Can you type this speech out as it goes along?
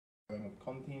of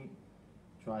content,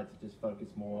 try to just focus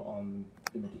more on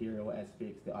the material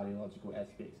aspects, the ideological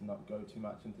aspects, and not go too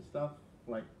much into stuff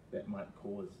like that might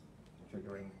cause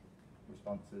triggering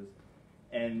responses.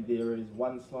 And there is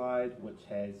one slide which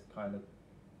has kind of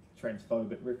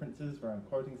transphobic references where I'm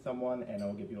quoting someone, and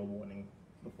I'll give you a warning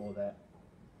before that.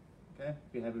 Okay,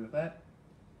 if you're happy with that.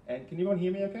 And can everyone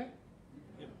hear me okay?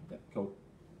 Yeah, cool.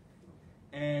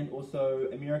 And also,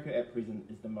 America at present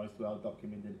is the most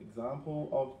well-documented example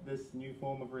of this new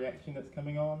form of reaction that's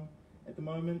coming on at the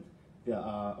moment. There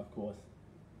are, of course,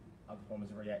 other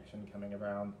forms of reaction coming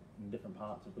around in different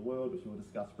parts of the world, which we'll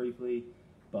discuss briefly,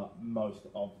 but most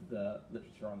of the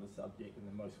literature on the subject and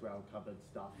the most well-covered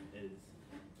stuff is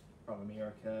from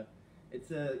America.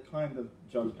 It's a kind of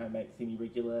joke I make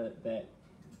semi-regular that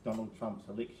Donald Trump's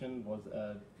election was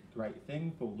a great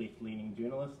thing for left-leaning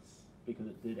journalists, because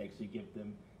it did actually give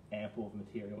them ample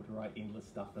material to write endless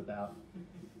stuff about.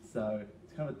 So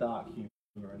it's kind of dark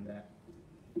humor in that.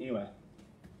 Anyway,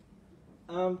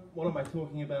 what am I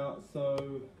talking about?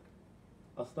 So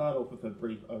I'll start off with a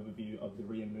brief overview of the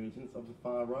re-emergence of the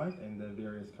far right and the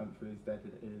various countries that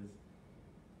it is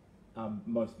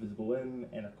most visible in,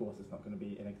 and of course it's not going to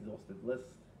be an exhaustive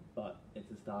list, but it's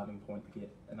a starting point to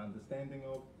get an understanding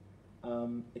of.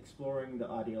 Exploring the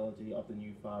ideology of the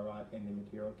new far right and the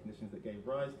material conditions that gave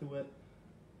rise to it.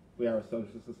 We are a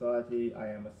socialist society. I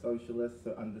am a socialist,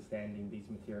 so understanding these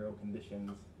material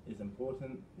conditions is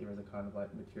important. There is a kind of like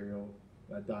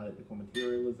dialectical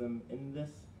materialism in this,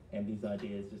 and these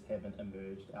ideas just haven't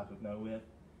emerged out of nowhere.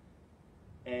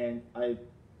 And I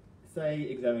say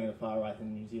examining the far right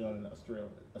in New Zealand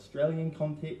and Australian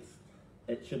context.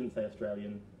 It shouldn't say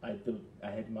Australian. I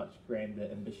had much grander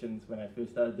ambitions when I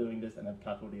first started doing this, and I've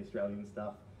cut all the Australian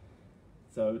stuff.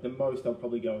 So the most I'll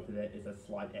probably go into that is a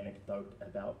slight anecdote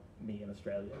about me in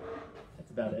Australia. That's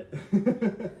about it.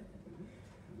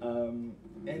 And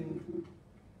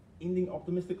ending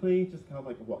optimistically, just kind of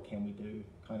like what can we do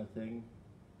kind of thing.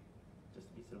 Just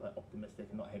to be sort of like optimistic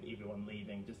and not have everyone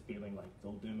leaving just feeling like it's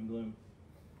all doom and gloom.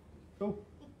 Cool.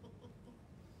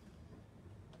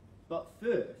 But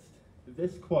first,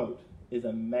 this quote is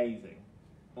amazing.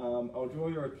 I'll draw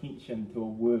your attention to a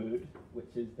word, which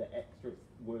is the asterisk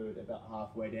word about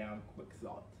halfway down,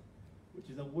 quixote, which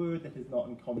is a word that is not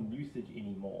in common usage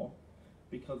anymore,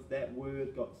 because that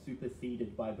word got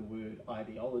superseded by the word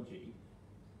ideology.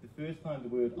 The first time the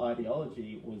word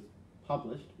ideology was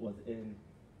published was in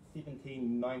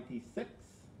 1796,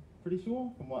 pretty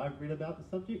sure, from what I've read about the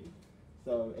subject.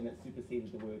 So, and it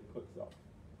superseded the word quixote.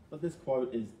 But this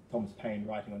quote is Thomas Paine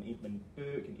writing on Edmund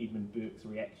Burke and Edmund Burke's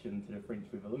reaction to the French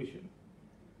Revolution.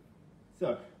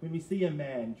 So, when we see a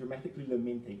man dramatically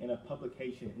lamenting in a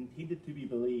publication intended to be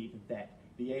believed that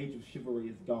the age of chivalry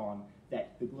is gone,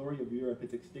 that the glory of Europe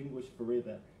is extinguished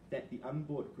forever, that the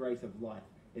unbought grace of life,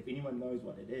 if anyone knows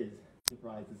what it is,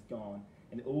 enterprise is gone,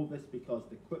 and all this because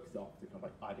the quixote, the kind of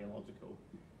like ideological,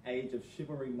 age of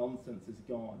chivalry nonsense is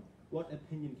gone, what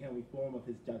opinion can we form of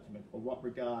his judgment, or what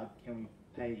regard can we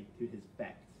pay to his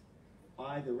facts?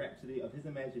 By the rhapsody of his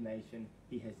imagination,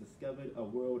 he has discovered a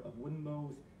world of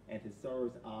windmills, and his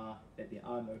sorrows are that there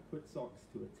are no quixotes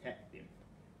to attack them.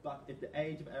 But if the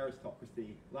age of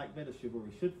aristocracy, like that of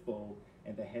chivalry, should fall,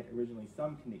 and they had originally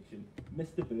some connection,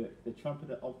 Mr. Burke, the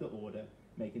trumpeter of the order,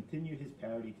 may continue his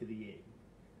parody to the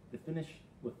end. Finish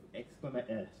with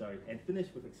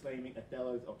exclaiming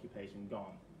Othello's occupation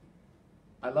gone.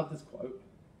 I love this quote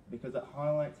because it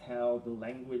highlights how the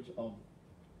language of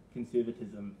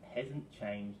conservatism hasn't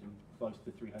changed in close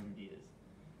to 300 years.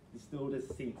 There's still this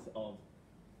sense of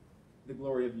the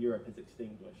glory of Europe is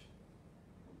extinguished.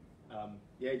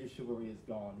 The age of chivalry is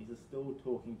gone. These are still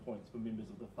talking points for members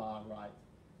of the far right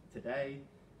today,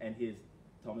 and here's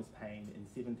Thomas Paine in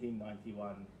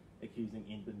 1791 accusing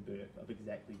Edmund Burke of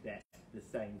exactly that, the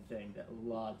same thing that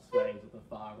large swathes of the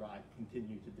far right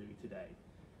continue to do today.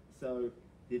 So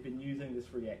they've been using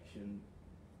this reaction,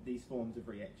 these forms of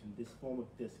reaction, this form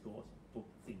of discourse for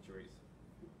centuries.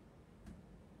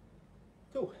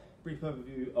 Cool. Brief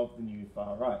overview of the new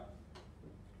far right.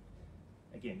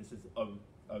 Again, this is oh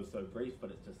so brief,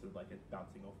 but it's just sort of like a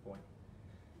bouncing off point.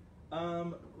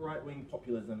 Right-wing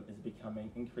populism is becoming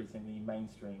increasingly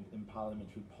mainstreamed in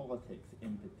parliamentary politics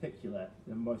in particular.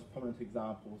 The most prominent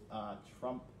examples are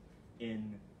Trump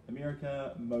in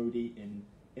America, Modi in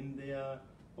India,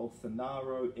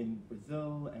 Bolsonaro in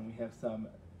Brazil, and we have some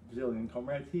Brazilian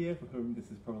comrades here for whom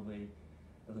this is probably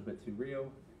a little bit too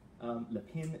real. Le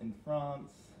Pen in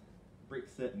France,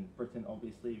 Brexit in Britain,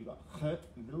 obviously. We've got Geert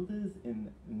Wilders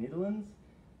in the Netherlands,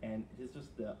 and it is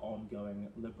just the ongoing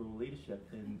liberal leadership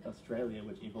in Australia,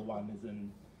 whichever one is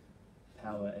in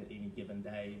power at any given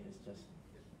day, is just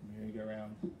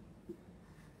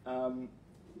around.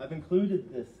 I've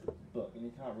included this book, and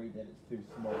you can't read that, it's too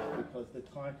small, because the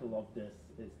title of this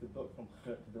is the book from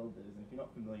Geert Wilders, and if you're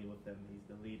not familiar with him, he's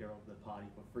the leader of the Party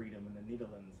for Freedom in the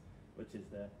Netherlands, which is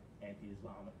the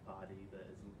anti-Islamic party,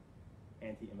 the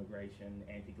anti-immigration,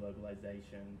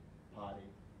 anti-globalization party.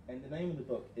 And the name of the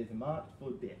book is Marked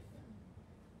for Death: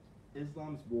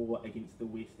 Islam's War Against the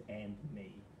West and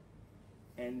Me.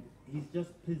 And he's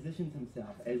just positioned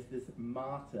himself as this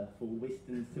martyr for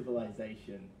Western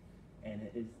civilization, and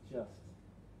it is just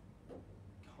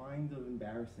kind of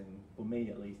embarrassing, for me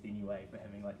at least anyway, for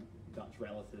having like Dutch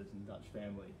relatives and Dutch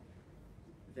family,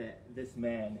 that this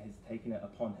man has taken it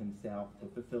upon himself to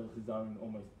fulfill his own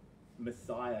almost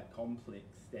messiah complex,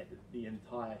 that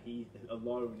he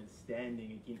alone is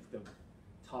standing against the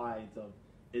tides of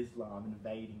Islam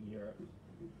invading Europe.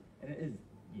 And it is,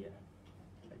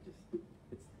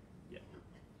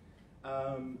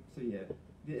 so yeah,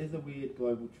 there is a weird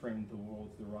global trend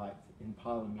towards the right in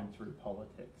parliamentary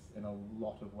politics in a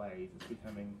lot of ways. It's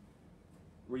becoming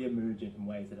re-emergent in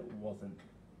ways that it wasn't,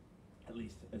 at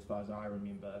least as far as I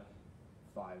remember,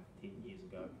 5-10 years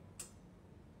ago.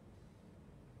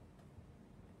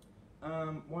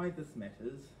 Why this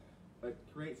matters: it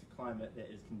creates a climate that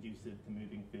is conducive to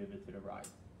moving further to the right.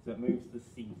 So it moves the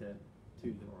centre to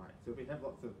the right. So if we have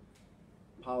lots of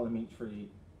parliamentary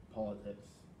politics,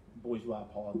 bourgeois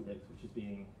politics, which is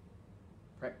being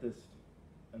practiced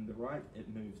in the right, it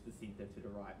moves the centre to the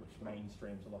right, which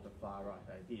mainstreams a lot of far-right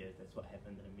ideas. That's what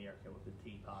happened in America with the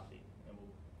Tea Party, and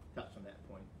we'll touch on that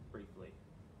point briefly.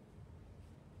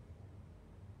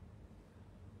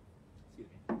 Excuse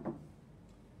me.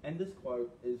 And this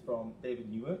quote is from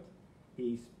David Newert.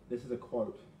 This is a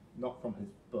quote not from his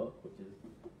book, which is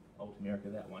Old America,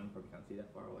 that one, you probably can't see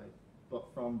that far away, but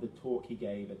from the talk he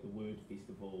gave at the Word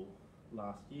Festival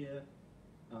last year,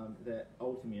 that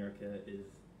Old America is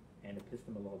an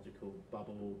epistemological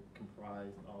bubble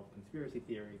comprised of conspiracy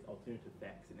theories, alternative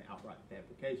facts, and outright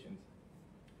fabrications.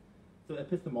 So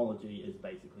epistemology is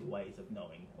basically ways of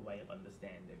knowing, a way of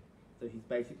understanding. So he's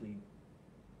basically,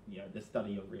 the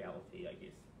study of reality, I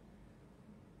guess.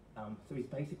 So he's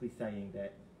basically saying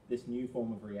that this new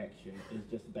form of reaction is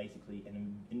just basically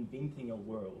inventing a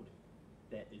world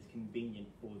that is convenient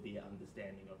for their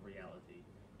understanding of reality.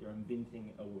 They're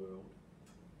inventing a world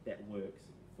that works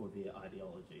for their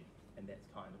ideology, and that's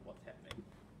kind of what's happening.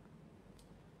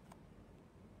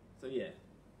 So yeah,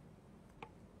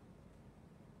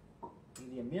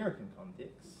 in the American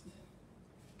context,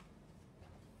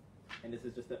 and this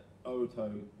is just an oh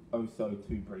so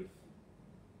too brief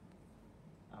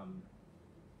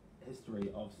history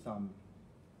of some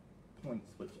points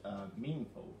which are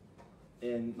meaningful.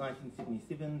 In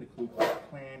 1977, the Ku Klux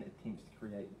Klan attempts to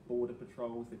create border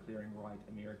patrols declaring white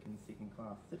Americans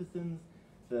second-class citizens.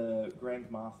 The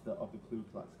Grand Master of the Ku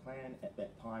Klux Klan at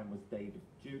that time was David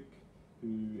Duke,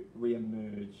 who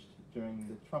re-emerged during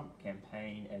the Trump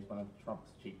campaign as one of Trump's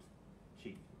chief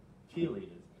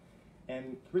cheerleaders.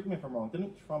 And correct me if I'm wrong,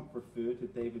 didn't Trump refer to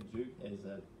David Duke as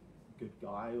a good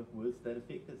guy with words to that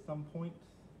effect at some point?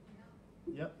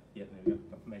 Yep, there we go,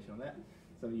 confirmation on that.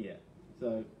 So yeah,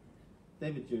 so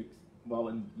David Duke, while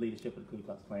in leadership of the Ku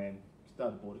Klux Klan,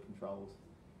 started border controls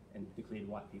and declared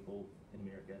white people in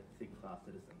America second-class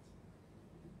citizens.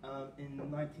 In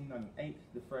 1998,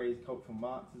 the phrase cultural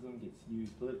Marxism gets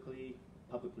used publicly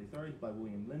by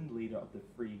William Lind, leader of the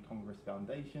Free Congress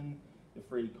Foundation. The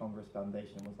Free Congress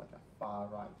Foundation was like a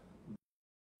far-right,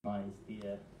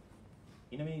 their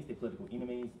enemies, their political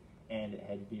enemies, and it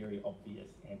had very obvious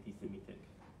anti-Semitic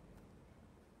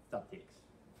subtext.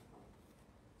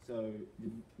 So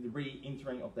the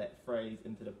re-entering of that phrase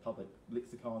into the public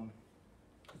lexicon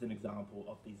is an example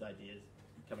of these ideas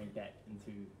coming back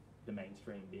into the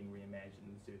mainstream, being reimagined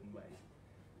in certain ways.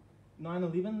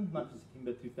 9/11, 9th of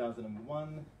September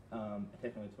 2001,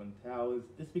 attack on the Twin Towers.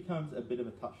 This becomes a bit of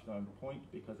a touchstone point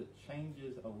because it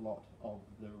changes a lot of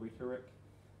the rhetoric,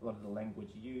 a lot of the language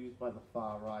used by the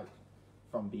far right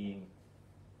from being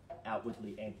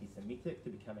outwardly anti-Semitic to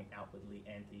becoming outwardly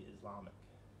anti-Islamic.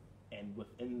 And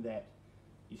within that,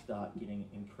 you start getting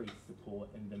increased support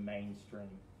in the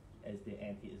mainstream as the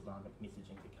anti-Islamic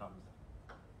messaging becomes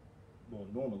more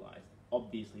normalized.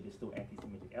 Obviously, there's still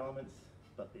anti-Semitic elements,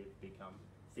 but they've become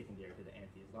secondary to the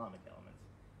anti-Islamic elements.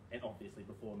 And obviously,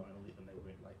 before 9/11, they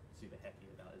weren't like super happy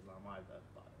about Islam either,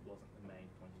 but it wasn't the main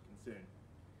point of concern.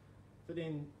 So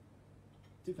then,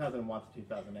 2001 to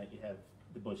 2008, you have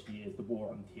the Bush years, the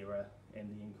war on terror,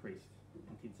 and the increased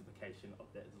intensification of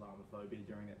that Islamophobia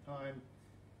during that time.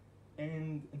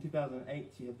 And in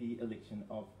 2008, you have the election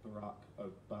of Barack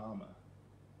Obama.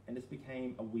 And this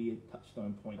became a weird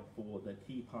touchstone point for the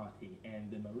Tea Party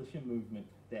and the militia movement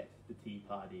that the Tea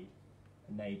Party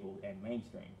enabled and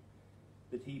mainstreamed.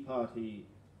 The Tea Party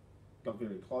got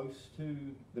very close to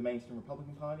the mainstream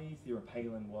Republican parties. Sarah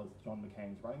Palin was John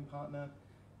McCain's running partner,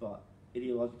 but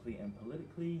ideologically and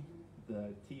politically,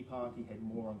 the Tea Party had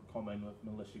more in common with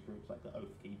militia groups like the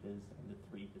Oath Keepers and the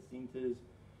Three Percenters,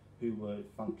 who would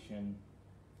function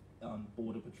on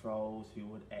border patrols, who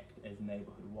would act as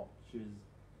neighbourhood watchers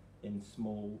in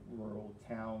small rural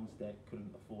towns that couldn't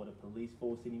afford a police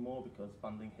force anymore because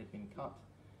funding had been cut,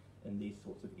 in these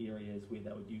sorts of areas where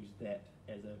they would use that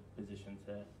as a position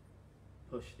to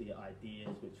push their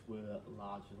ideas, which were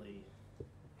largely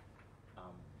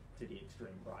to the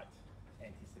extreme right,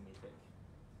 anti-Semitic,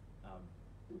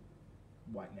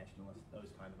 white nationalist, those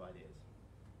kind of ideas.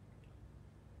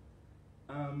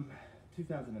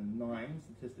 2009,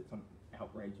 statistics on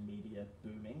outrage media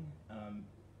booming.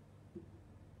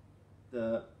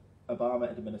 The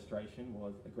Obama administration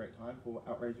was a great time for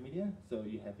outrage media. So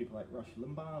you have people like Rush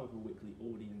Limbaugh with a weekly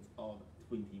audience of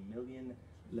 20 million.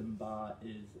 Limbaugh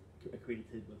is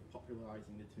accredited with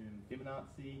popularizing the term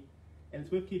feminazi. And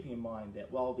it's worth keeping in mind that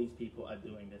while these people are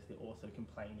doing this, they're also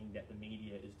complaining that the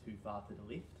media is too far to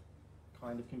the left,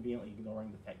 kind of conveniently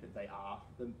ignoring the fact that they are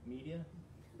the media.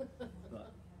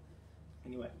 But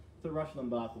anyway, so Rush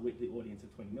Limbaugh, with a weekly audience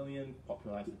of 20 million,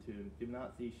 popularized the term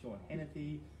feminazi. Sean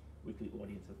Hannity, weekly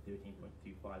audience of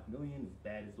 13.25 million, as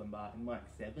bad as Limbaugh. And Mike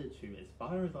Savage, who, as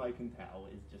far as I can tell,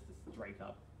 is just a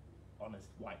straight-up, honest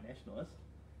white nationalist,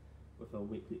 with a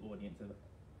weekly audience of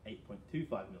 8.25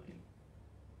 million.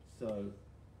 So,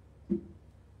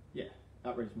 yeah,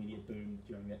 outrage media boomed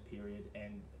during that period,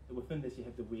 and within this you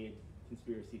have the weird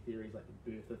conspiracy theories like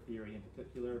the birther theory in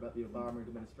particular about the Obama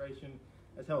administration.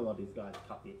 That's how a lot of these guys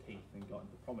cut their teeth and got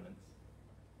into prominence,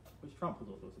 which Trump was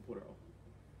also a supporter of.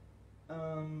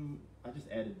 I just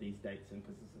added these dates in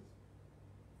because this is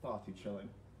far too chilling.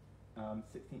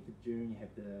 16th of June, you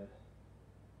have the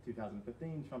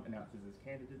 2015, Trump announces his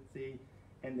candidacy,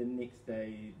 and the next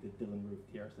day, the Dylann Roof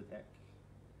terrorist attack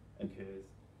occurs.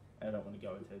 I don't want to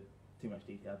go into too much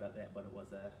detail about that, but it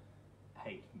was a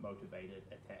hate-motivated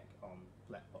attack on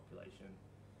black population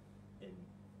in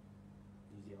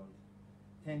New Zealand.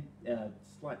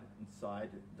 Slight aside,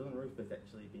 Dylann Roof has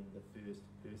actually been the first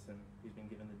person who's been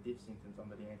given the death sentence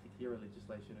under the anti-terror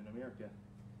legislation in America.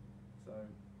 So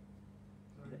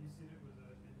yeah. You said it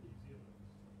was in New Zealand.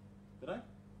 Did I?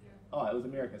 Yeah. Oh, it was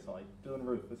America, sorry. Dylann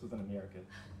Roof, this was in America.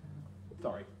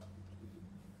 Sorry.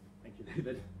 Thank you,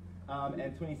 David.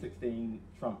 And 2016,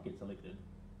 Trump gets elected.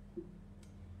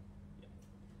 Yeah.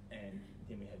 And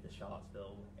then we have the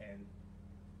Charlottesville and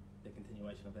the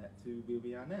continuation of that to where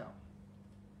we are now.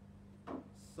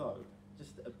 So,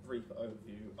 just a brief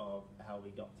overview of how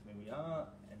we got to where we are,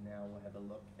 and now we'll have a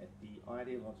look at the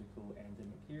ideological and the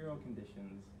material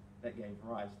conditions that gave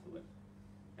rise to it.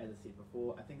 As I said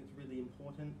before, I think it's really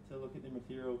important to look at the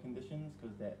material conditions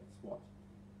because that's what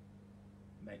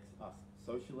makes us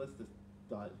socialists, this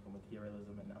dialectical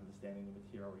materialism and understanding the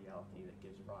material reality that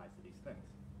gives rise to these things.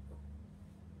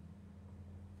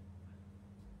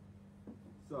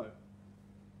 So,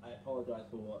 I apologize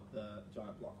for the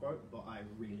giant block quote, but I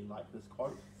really like this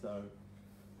quote, so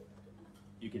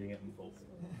you're getting it in full.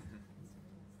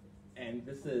 And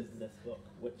this is this book,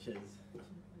 which is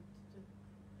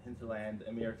Hinterland,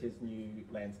 America's New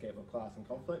Landscape of Class and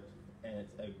Conflict, and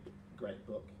it's a great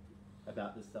book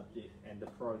about this subject, and the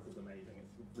prose is amazing.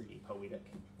 It's really poetic.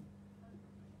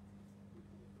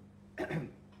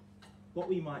 What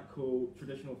we might call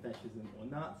traditional fascism or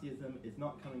Nazism is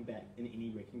not coming back in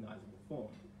any recognizable form.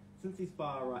 Since these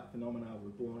far-right phenomena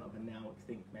were born of a now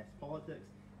extinct mass politics,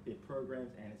 their programs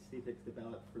and aesthetics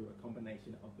developed through a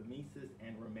combination of mimesis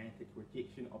and romantic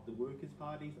rejection of the workers'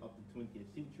 parties of the 20th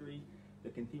century.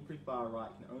 The contemporary far-right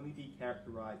can only be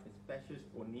characterized as fascist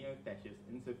or neo-fascist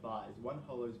insofar as one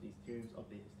hollows these terms of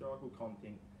their historical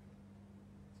content,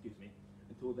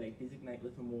 until they designate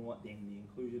little more than the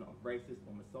inclusion of racist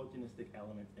or misogynistic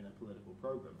elements in a political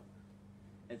program.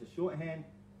 As a shorthand,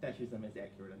 fascism is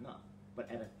accurate enough, but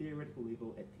at a theoretical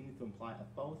level, it tends to imply a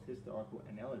false historical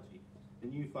analogy. The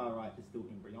new far-right is still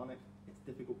embryonic. It's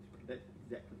difficult to predict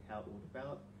exactly how it will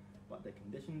develop, but the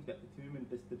conditions that determine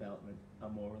this development are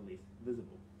more or less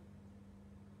visible.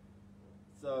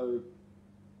 So,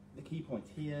 the key points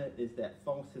here is that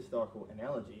false historical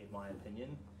analogy, in my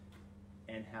opinion,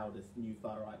 and how this new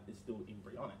far-right is still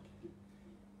embryonic.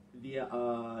 There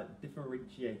are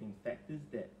differentiating factors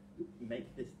that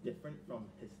make this different from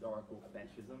historical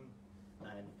fascism,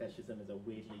 and fascism is a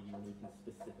weirdly unique and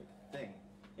specific thing.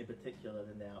 In particular,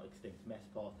 the now extinct mass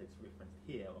politics referenced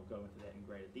here. I'll go into that in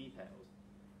greater details.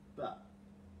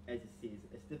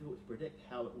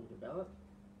 how it will develop,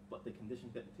 but the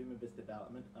conditions that determine this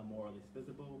development are more or less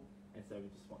visible, and so we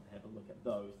just want to have a look at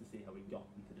those to see how we got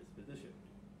into this position.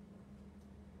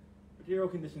 Material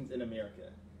conditions in America.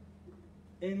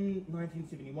 In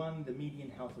 1971, the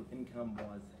median household income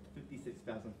was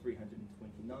 $56,329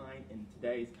 in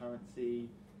today's currency.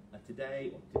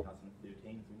 Today, or 2013 is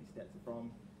when these stats are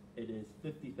from, it is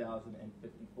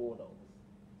 $50,054.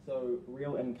 So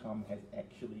real income has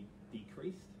actually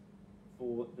decreased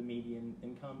for the median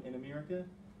income in America,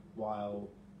 while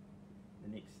the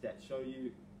next stats show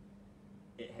you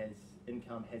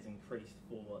income has increased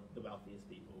for the wealthiest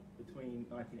people. Between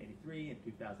 1983 and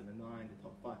 2009, the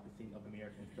top 5% of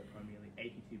Americans took home nearly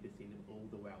 82% of all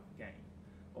the wealth gained,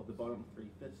 while the bottom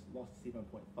 3/5 lost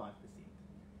 7.5%.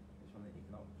 That's from the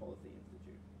Economic Policy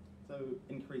Institute. So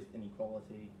increased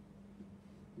inequality,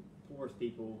 poorest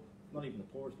people, not even the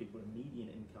poorest people, the median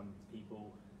income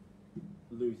people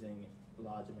losing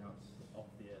large amounts of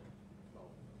their, well,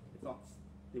 it's not,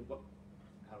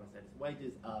 how do I say this,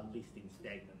 wages are less than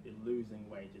stagnant. They're losing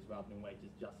wages rather than wages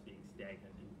just being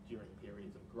stagnant during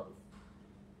periods of growth,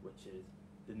 which is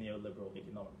the neoliberal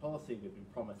economic policy. We've been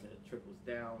promised that it trickles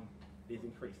down. There's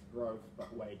increased growth,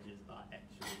 but wages are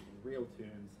actually, in real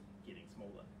terms, getting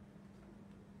smaller.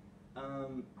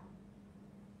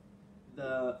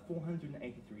 The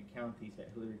 483 counties that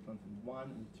Hillary Clinton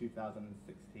won in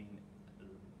 2016,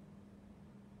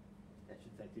 that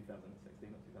should say 2016,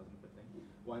 not 2015,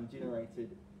 one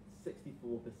generated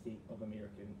 64% of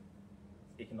American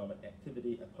economic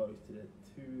activity, opposed to the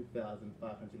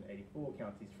 2,584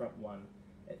 counties Trump won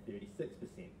at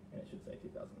 36%, and it should say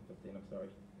 2015, I'm sorry,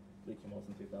 election was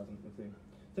in 2015.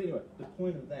 So anyway, the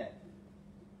point of that,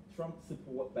 Trump's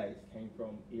support base came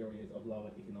from areas of lower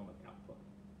economic output.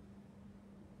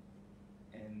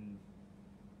 And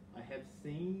I have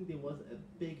seen there was a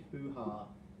big hoo-ha,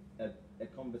 a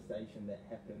conversation that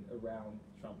happened around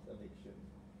Trump's election.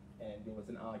 And there was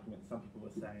an argument, some people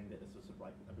were saying that this was sort of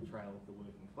like a betrayal of the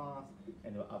working class,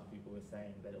 and there were other people were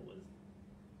saying that it was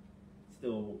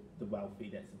still the wealthy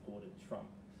that supported Trump.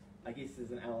 I guess there's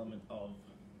an element of,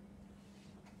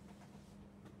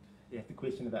 you have to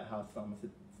question about how some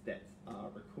stats are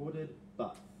recorded,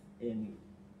 but in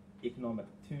economic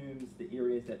terms, the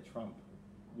areas that Trump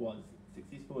was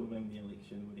successful in winning the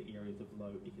election were the areas of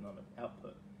low economic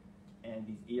output. And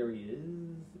these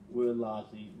areas were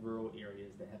largely rural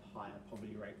areas that have higher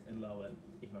poverty rates and lower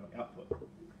economic output.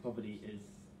 Poverty is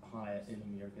higher in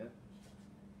America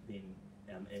than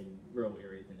in rural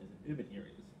areas than in urban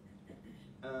areas.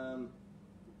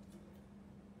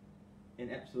 In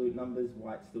absolute numbers,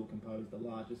 whites still compose the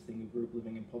largest single group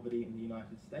living in poverty in the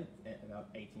United States at about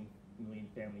 18 million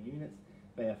family units.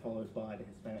 They are followed by the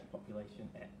Hispanic population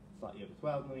at slightly over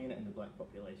 12 million and the black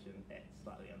population at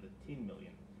slightly under 10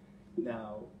 million.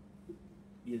 Now,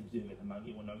 the observer among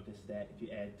you will notice that if you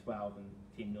add 12 and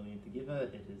 10 million together,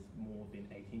 it is more than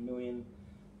 18 million,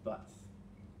 but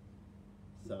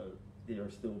so there are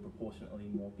still proportionately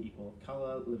more people of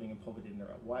colour living in poverty than there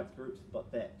are white groups,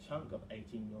 but that chunk of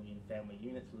 18 million family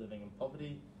units living in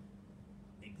poverty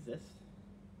exists,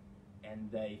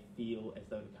 and they feel as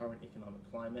though the current economic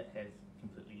climate has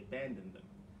completely abandoned them.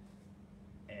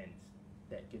 And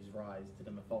that gives rise to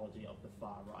the mythology of the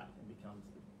far right and becomes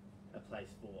a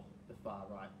place for the far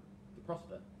right to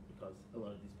prosper, because a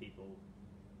lot of these people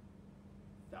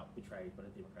felt betrayed by the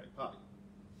Democratic Party.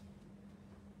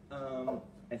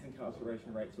 As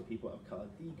incarceration rates for people of colour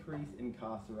decrease,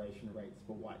 incarceration rates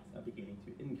for whites are beginning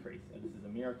to increase. And this is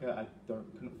America. I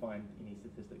couldn't find any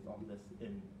statistics on this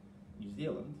in New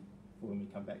Zealand for when we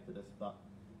come back to this, but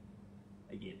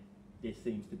again, there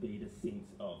seems to be this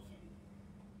sense of,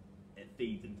 it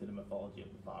feeds into the mythology of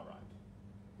the far right.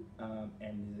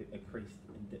 And there's an increased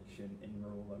addiction in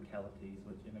rural localities,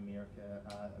 which in America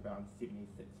are around 76%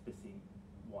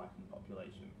 white in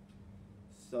population.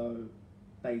 So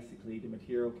basically, the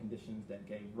material conditions that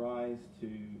gave rise to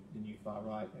the new far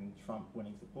right and Trump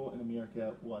winning support in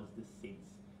America was the sense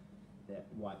that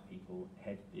white people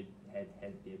had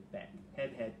their back,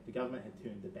 the government had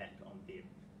turned their back on them.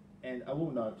 And I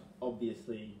will note,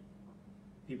 obviously,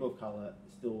 people of colour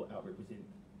still outrepresent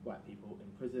white people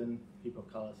in prison. People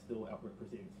of colour still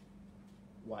outrepresent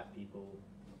white people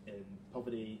in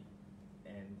poverty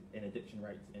and in addiction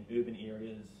rates in urban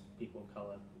areas. People of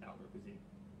colour outrepresent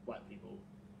white people,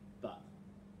 but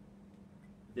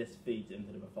this feeds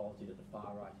into the mythology that the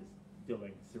far right is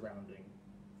doing surrounding,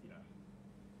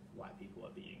 white people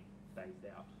are being phased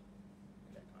out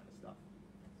and that kind of stuff.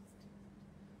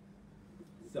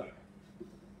 So,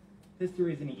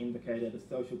 history is any indicator, the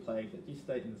social plagues that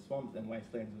gestate in the swamps and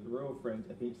wastelands of the rural fringe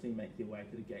eventually make their way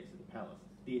to the gates of the palace.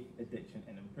 Death, addiction,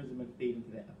 and imprisonment feed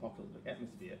into that apocalyptic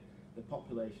atmosphere, the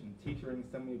population teetering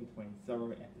somewhere between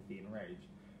sorrow, apathy, and rage.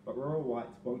 But rural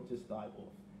whites won't just die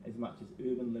off, as much as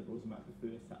urban liberals might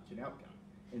prefer such an outcome.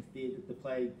 Instead, the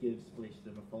plague gives flesh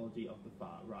to the mythology of the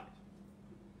far right.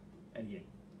 And again,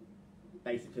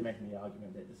 basically making the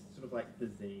argument that this is sort of like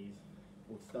disease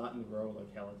will start in the rural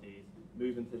localities,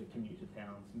 move into the commuter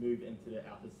towns, move into the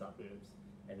outer suburbs,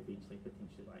 and eventually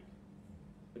potentially, like,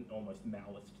 in almost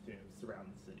Maoist terms, surround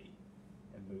the city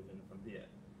and move in from there.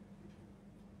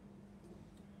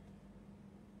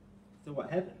 So what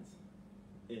happens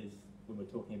is, when we're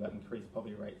talking about increased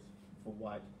poverty rates for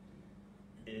white,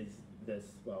 is this,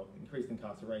 well, increased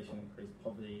incarceration, increased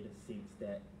poverty, the sense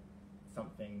that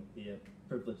something, their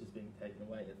privilege is being taken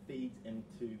away. It feeds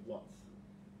into what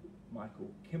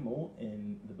Michael Kimmel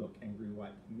in the book Angry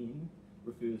White Men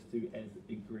refers to as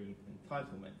aggrieved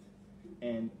entitlement.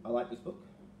 And I like this book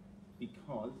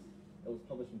because it was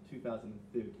published in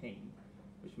 2013,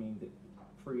 which means it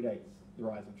predates the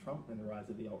rise of Trump and the rise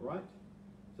of the alt-right.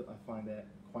 So I find that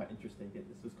quite interesting that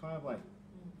this was kind of like,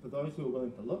 for those who are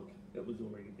willing to look, it was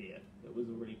already there. It was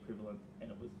already prevalent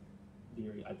and it was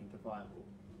very identifiable.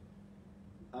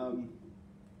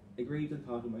 Aggrieved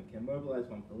entitlement can mobilize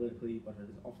one politically, but it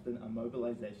is often a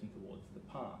mobilization towards the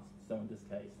past. So in this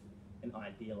case, an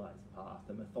idealized past,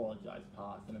 a mythologized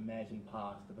past, an imagined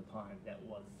past of a time that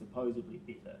was supposedly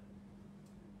better,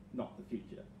 not the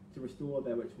future, to restore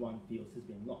that which one feels has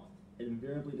been lost. It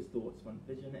invariably distorts one's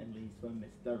vision and leads to a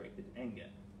misdirected anger,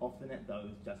 often at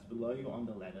those just below you on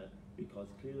the ladder, because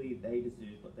clearly they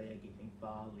deserve what they are getting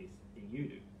far less than you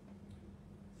do.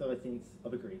 So a sense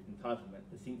of aggrieved entitlement,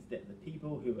 the sense that the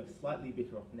people who are slightly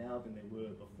better off now than they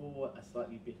were before are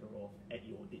slightly better off at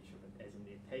your detriment, as in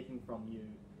they're taking from you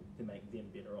to make them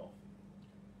better off.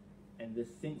 And this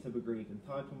sense of aggrieved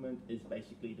entitlement is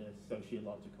basically the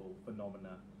sociological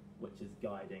phenomena which is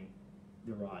guiding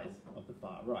the rise of the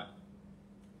far right.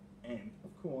 And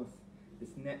of course,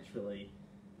 this naturally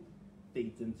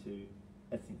feeds into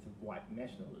a sense of white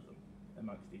nationalism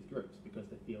amongst these groups, because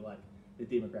they feel like the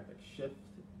demographic shift,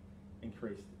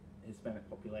 increased Hispanic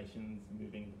populations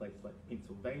moving to places like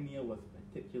Pennsylvania was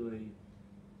particularly,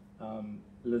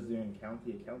 Luzerne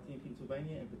County, a county in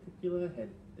Pennsylvania in particular, had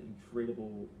an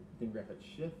incredible demographic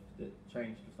shift that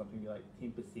changed from something like 10%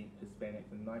 Hispanic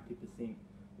and 90%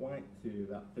 white to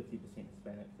about 50%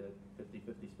 Hispanic to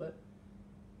 50-50 split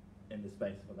in the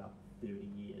space of about 30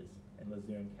 years. And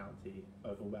Luzerne County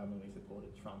overwhelmingly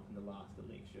supported Trump in the last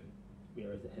election,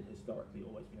 whereas it had historically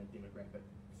always been a demographic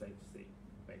safe seat,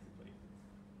 basically.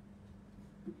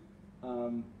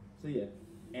 So yeah,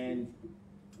 and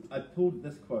I pulled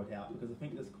this quote out because I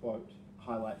think this quote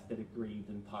highlights that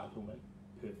aggrieved entitlement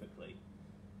perfectly.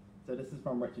 So this is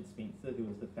from Richard Spencer, who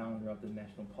is the founder of the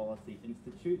National Policy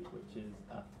Institute, which is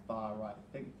a far-right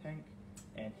think tank,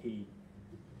 and he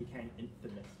became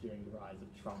infamous during the rise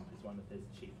of Trump as one of his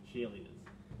chief cheerleaders.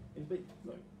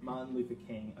 So Martin Luther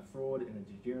King, a fraud and a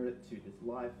degenerate to his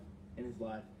life,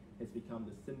 has become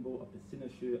the symbol of the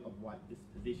cynosure of white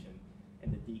dispossession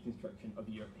and the deconstruction of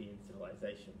European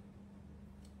civilization.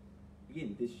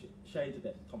 Again, there's shades of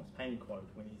that Thomas Paine quote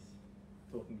when he's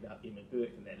talking about Emma Burke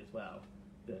and that as well.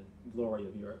 The glory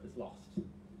of Europe is lost,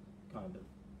 kind of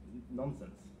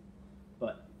nonsense.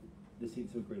 But the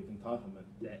sense of aggrieved entitlement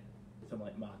that someone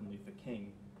like Martin Luther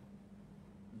King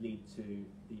led to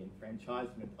the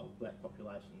enfranchisement of black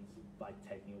populations by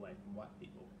taking away from white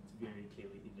people. It's very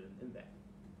clearly evident in that.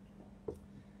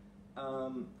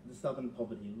 The Southern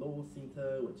Poverty Law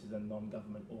Center, which is a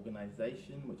non-government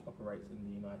organization which operates in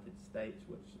the United States,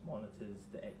 which monitors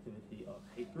the activity of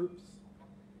hate groups,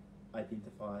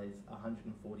 identifies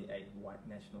 148 white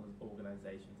nationalist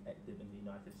organizations active in the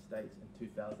United States in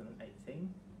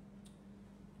 2018.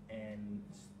 And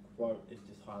this quote is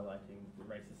just highlighting the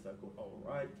racist so-called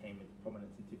alt-right came into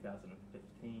prominence in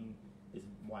 2015, is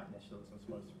white nationalism's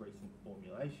most recent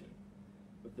formulation.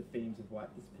 With the themes of white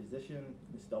disposition,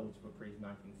 nostalgia for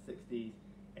pre-1960s,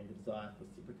 and the desire for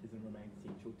separatism remain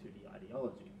central to the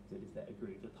ideology. So there's that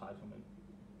aggrieved entitlement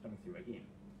coming through again.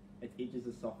 Its edges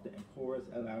are softer and porous,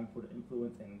 allowing for the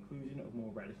influence and inclusion of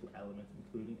more radical elements,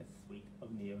 including a suite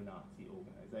of neo-Nazi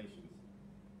organizations.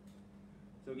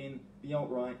 So again, the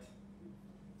alt-right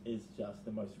is just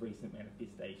the most recent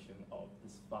manifestation of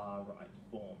this far-right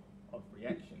form of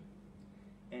reaction.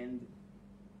 And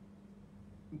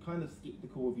I'm kind of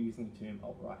skeptical of using the term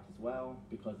alt-right as well,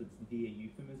 because it's their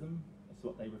euphemism. It's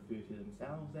what they refer to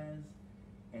themselves as.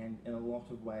 And in a lot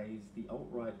of ways, the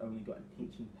alt-right only got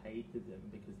attention paid to them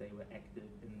because they were active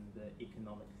in the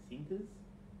economic centres,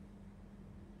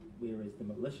 whereas the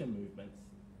militia movements,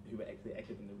 who were actually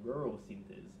active in the rural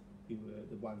centres, who were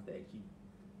the ones that actually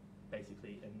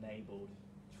basically enabled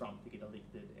Trump to get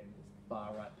elected and this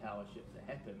far-right power shift to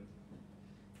happen,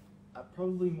 are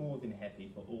probably more than happy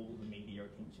for all the media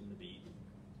attention to be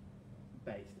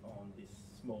based on this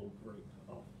small group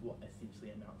of what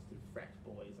essentially amounts to frat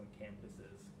boys on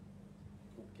campuses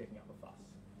kicking up a fuss.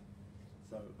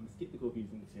 So I'm sceptical of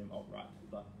using the term alt-right,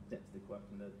 but that's the quote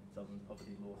from the Southern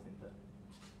Poverty Law Centre.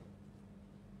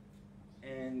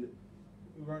 And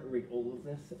we won't read all of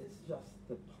this, it's just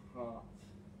the part,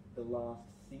 the last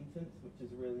sentence, which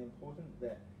is really important,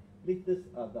 that leftists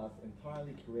are thus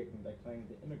entirely correct when they claim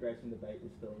the immigration debate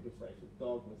is filled with racial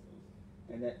dog whistles.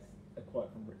 And that's a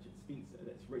quote from Richard Spencer.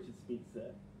 That's Richard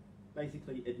Spencer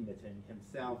basically admitting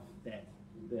himself that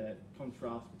the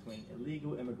contrast between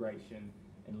illegal immigration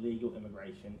and legal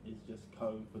immigration is just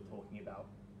code for talking about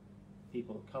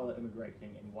people of colour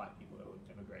immigrating and white people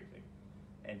immigrating.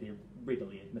 And they're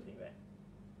readily admitting that.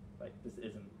 Like, this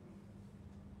isn't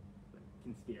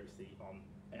conspiracy on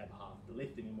our behalf of the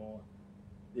left anymore.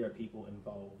 There are people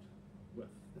involved with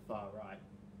the far right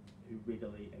who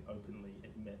readily and openly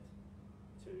admit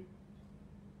to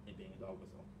it being a dog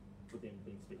whistle, for them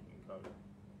being speaking in code.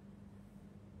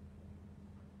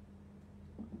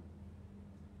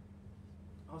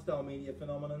 Hostile media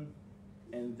phenomenon,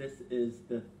 and this is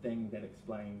the thing that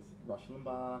explains Rush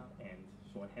Limbaugh and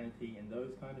Sean Hannity and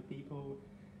those kind of people.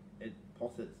 It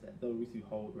posits that those who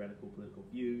hold radical political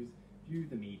views view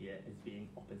the media as being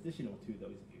oppositional to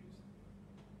those views.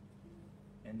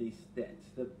 And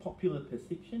the popular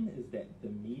perception is that the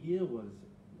media was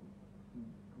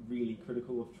really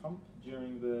critical of Trump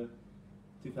during the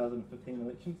 2015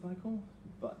 election cycle,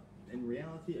 but in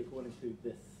reality, according to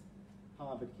this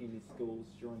Harvard Kennedy School's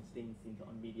Shorenstein Center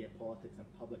on Media Politics and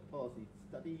Public Policy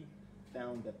study,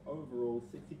 found that overall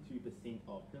 62%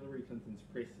 of Hillary Clinton's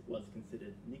press was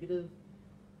considered negative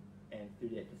and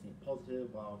 38%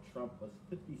 positive, while Trump was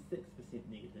 56%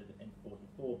 negative and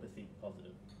 44%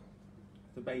 positive.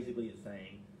 So basically it's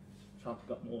saying Trump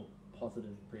got more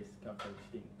positive press coverage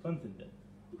than Clinton did.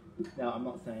 Now, I'm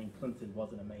not saying Clinton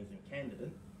was an amazing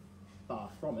candidate, far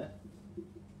from it,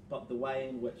 but the way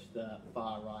in which the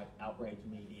far-right outrage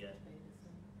media,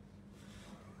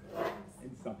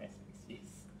 in some aspects,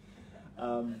 yes,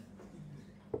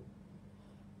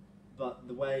 but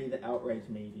the way the outrage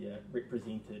media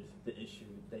represented the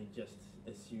issue, they just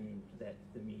assumed that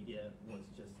the media was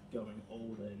just going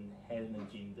all in, had an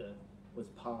agenda, was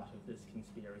part of this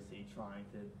conspiracy trying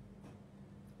to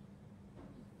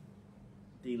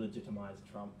delegitimize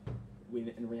Trump, when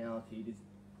in reality there's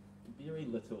very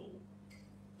little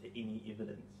to any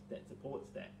evidence that supports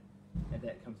that. And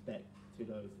that comes back to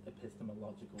those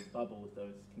epistemological bubbles,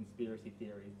 those conspiracy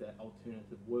theories, that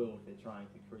alternative world they're trying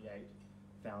to create,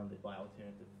 founded by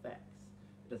alternative facts.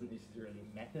 It doesn't necessarily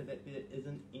matter that there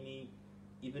isn't any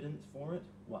evidence for it.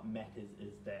 What matters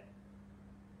is that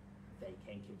they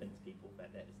can convince people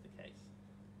that that is the case.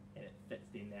 And it fits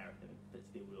their narrative, it fits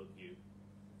their worldview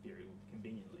very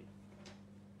conveniently.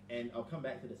 And I'll come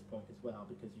back to this point as well,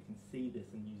 because you can see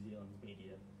this in New Zealand's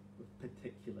media with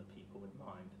particular people in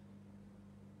mind.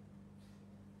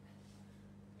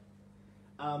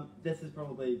 This is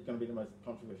probably going to be the most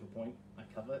controversial point I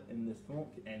cover in this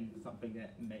talk, and something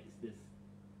that makes this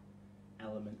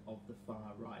element of the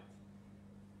far right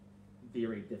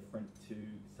very different to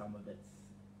some of its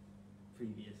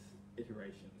previous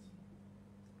iterations.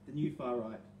 The new far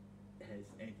right has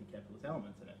anti-capitalist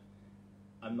elements in it.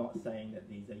 I'm not saying that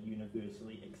these are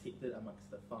universally accepted amongst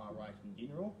the far right in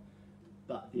general,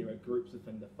 but there are groups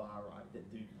within the far right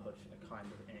that do push a kind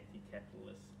of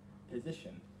anti-capitalist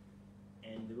position.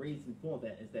 And the reason for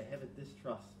that is they have a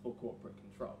distrust for corporate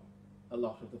control. A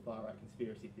lot of the far right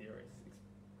conspiracy theorists,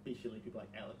 especially people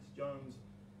like Alex Jones,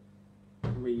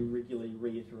 regularly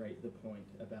reiterate the point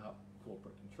about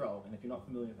corporate control. And if you're not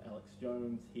familiar with Alex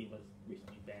Jones, he was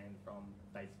recently banned from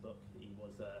Facebook.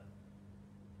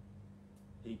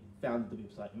 He founded the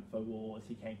website InfoWars.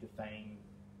 He came to fame,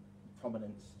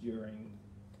 prominence during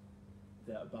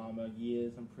the Obama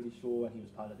years, I'm pretty sure. He was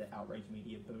part of the outrage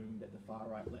media boom that the far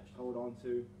right latched hold on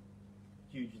to.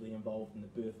 Hugely involved in the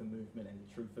birther movement and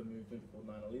the truther movement for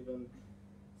 9/11.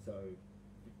 So,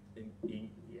 the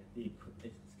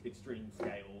extreme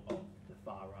scale of the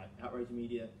far right outrage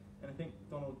media. And I think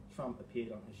Donald Trump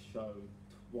appeared on his show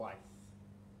twice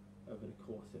over the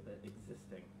course of it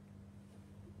existing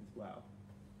as well.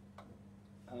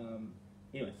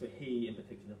 Anyway, so he in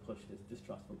particular pushed this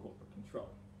distrust for corporate control.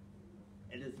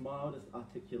 At its mildest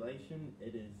articulation,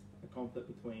 it is a conflict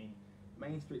between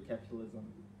Main Street capitalism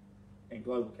and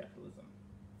global capitalism.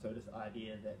 So this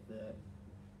idea that the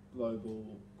global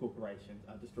corporations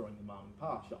are destroying the mom and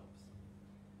pop shops.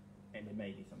 And there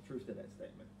may be some truth to that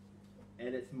statement.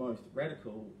 At its most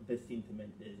radical, this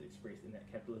sentiment is expressed in that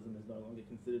capitalism is no longer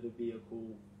considered a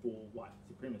vehicle for white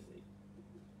supremacy.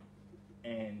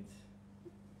 And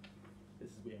this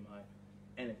is where my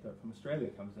anecdote from Australia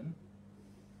comes in.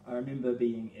 I remember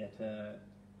being at an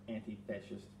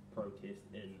anti-fascist protest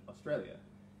in Australia,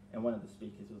 and one of the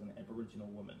speakers was an Aboriginal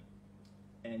woman.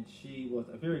 And she was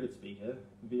a very good speaker,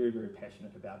 very, very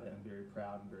passionate about it, and very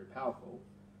proud and very powerful.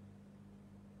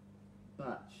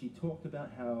 But she talked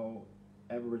about how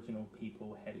Aboriginal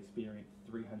people had experienced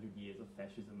 300 years of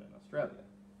fascism in Australia,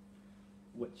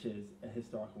 which is a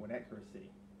historical inaccuracy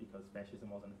because fascism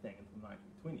wasn't a thing until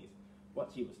the 1920s.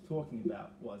 What she was talking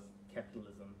about was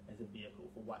capitalism as a vehicle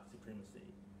for white supremacy,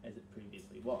 as it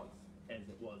previously was, as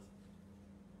it was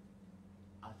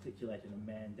articulated and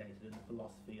mandated in the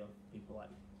philosophy of people like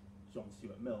John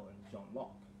Stuart Mill and John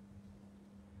Locke.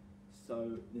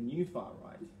 So the new far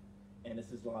right, and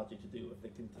this is largely to do with the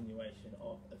continuation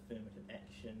of affirmative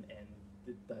action and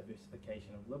the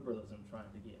diversification of liberalism, trying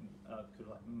to get sort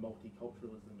of like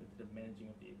multiculturalism into the managing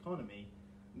of the economy,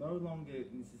 no longer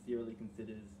necessarily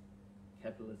considers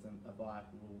capitalism a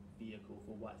viable vehicle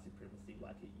for white supremacy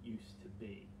like it used to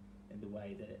be, in the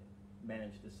way that it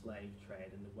managed the slave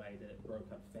trade, in the way that it broke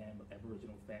up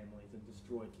Aboriginal families and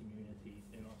destroyed communities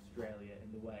in Australia, in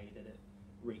the way that it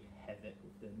wreaked havoc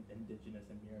with the indigenous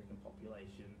American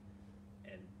population,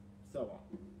 and so on.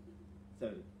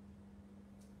 So,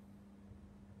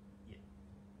 yeah.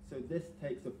 So this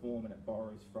takes a form and it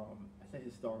borrows from, I say,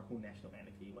 historical national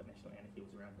anarchy, what national anarchy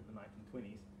was around in the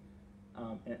 1920s,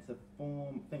 and it's a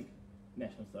form, think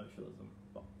National Socialism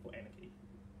for anarchy,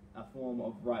 a form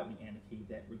of right-wing anarchy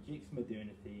that rejects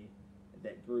modernity,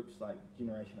 that groups like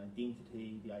Génération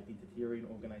Identitaire, the identitarian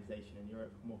organisation in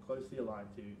Europe, more closely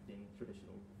aligned to than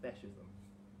traditional fascism.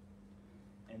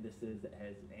 And this is, it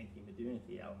has an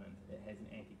anti-modernity element, it has an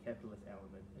anti-capitalist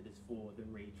element, it is for the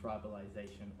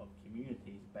re-tribalisation of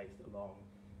communities based along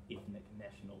ethnic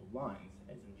national lines,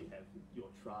 as in you have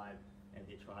your tribe, and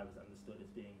their tribe is understood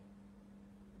as being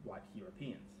white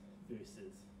Europeans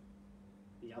versus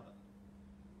the other.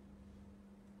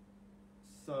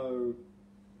 So,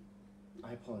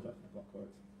 I apologise for the block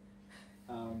quotes.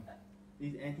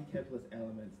 These anti-capitalist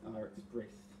elements are expressed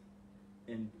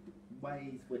in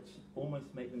ways which almost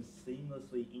make them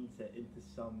seamlessly enter into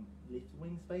some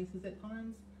left-wing spaces at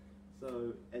times.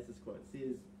 So, as this quote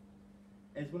says,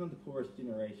 as one of the poorest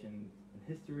generations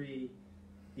in history,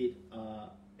 debt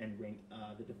and rent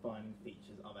are the defining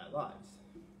features of our lives.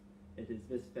 It is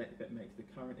this fact that makes the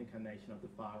current incarnation of the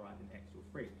far right an actual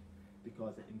threat,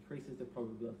 because it increases the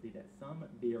probability that some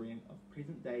variant of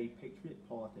present-day patriot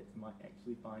politics might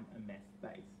actually find a mass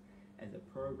base, as a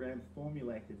program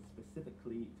formulated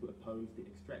specifically to oppose the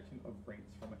extraction of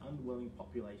rents from an unwilling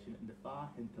population in the far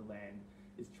hinterland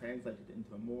is translated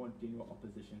into a more general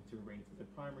opposition to rents as a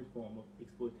primary form of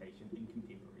exploitation in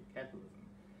contemporary capitalism.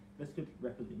 This could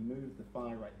rapidly move the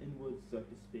far right inwards, so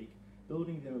to speak,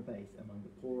 building them a base among the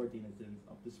poorer denizens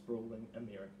of the sprawling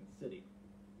American city.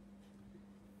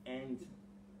 And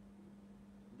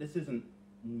this isn't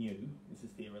new,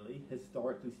 necessarily.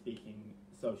 Historically speaking,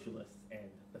 socialists and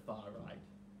the far right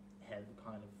have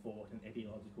kind of fought an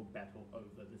ideological battle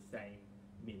over the same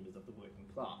members of the working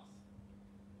class,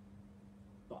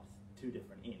 but two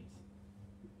different ends.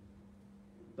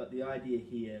 But the idea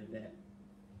here that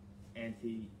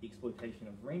anti-exploitation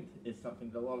of rent is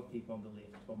something that a lot of people on the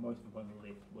left, or most people on the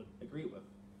left, would agree with,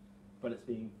 but it's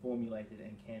being formulated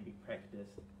and can be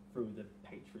practiced through the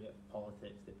patriot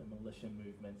politics that the militia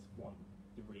movements want,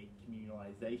 the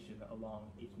recommunalisation along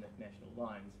ethnic national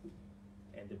lines,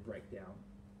 and the breakdown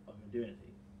of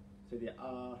modernity. So there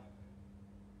are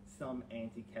some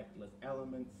anti-capitalist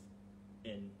elements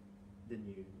in the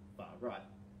new far right.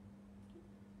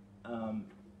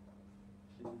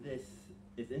 This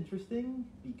is interesting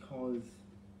because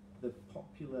the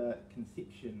popular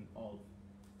conception of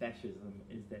fascism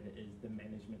is that it is the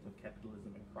management of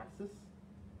capitalism in crisis,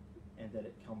 and that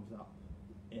it comes up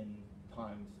in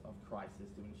times of crisis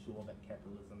to ensure that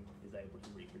capitalism is able to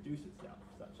reproduce itself,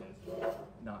 such as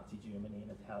Nazi Germany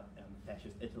and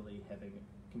fascist Italy having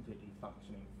completely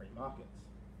functioning free markets.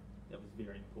 That was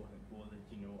very important for the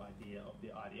general idea of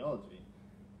the ideology.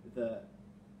 The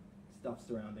stuff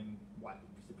surrounding white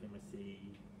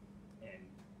supremacy and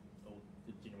all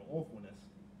the general awfulness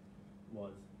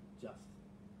was just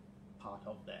part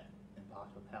of that, and part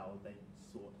of how they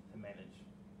sought to manage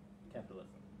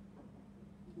capitalism.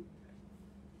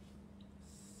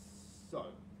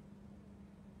 So,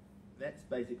 that's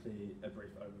basically a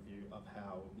brief overview of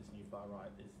how this new far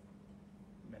right is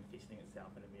manifesting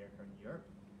itself in America and Europe.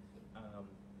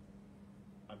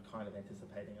 I'm kind of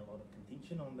anticipating a lot of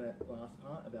contention on that last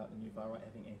part about the new far right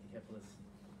having anti-capitalist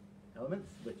elements,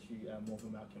 which you are more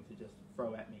than welcome to just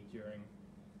throw at me during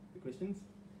the questions.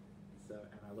 So,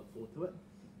 and I look forward to it.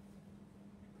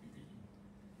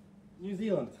 New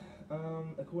Zealand.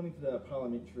 According to the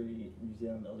Parliamentary New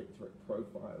Zealand electorate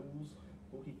profiles,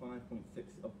 45.6%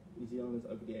 of New Zealanders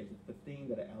over the age of 15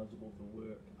 that are eligible to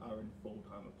work are in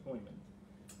full-time employment.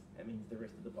 That means the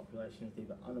rest of the population is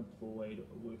either unemployed,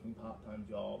 or working part-time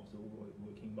jobs, or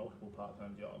working multiple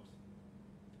part-time jobs,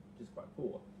 which is quite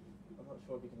poor. I'm not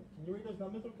sure if you can you read those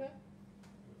numbers okay?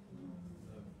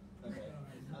 Okay.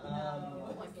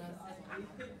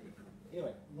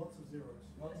 Anyway. Lots of zeros.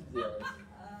 Lots of zeros.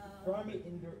 Primary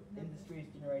industries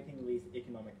generating least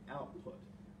economic output.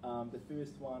 The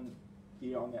first one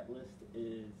here on that list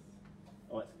is,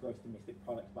 it's gross domestic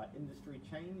product by industry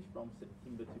change from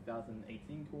September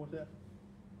 2018 quarter.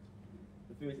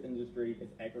 The first industry is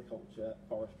agriculture,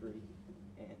 forestry,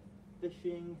 and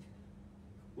fishing,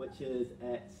 which is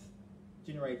at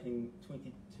generating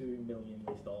 $22 million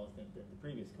US than the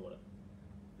previous quarter.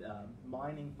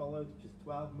 Mining followed, which is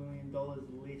 $12 million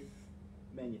less.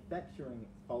 Manufacturing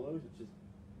follows, which is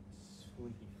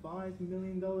 $25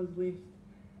 million less.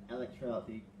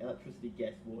 Electricity,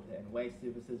 gas, water, and waste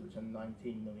services, which are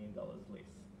 $19 million less.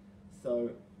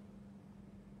 So,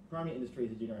 primary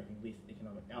industries are generating less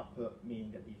economic output,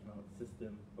 meaning that the economic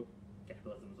system of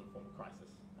capitalism is in a form of crisis,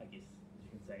 I guess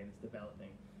you can say, and it's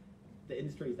developing. The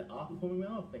industries that are performing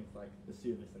well are things like the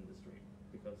service industry,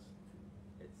 because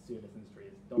its service industry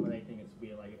is dominating. It's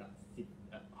where I don't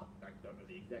know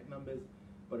the exact numbers,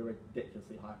 but a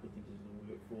ridiculously high percentage of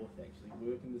the workforce actually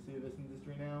work in the service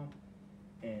industry now.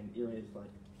 And areas like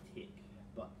tech,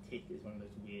 but tech is one of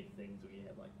those weird things where you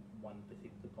have like 1%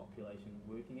 of the population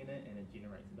working in it, and it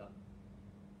generates about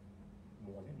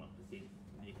more than 1% of the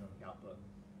economic output.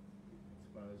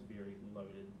 It's one of those very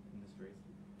loaded industries.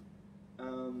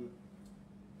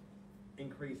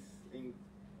 Increasing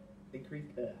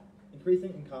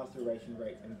incarceration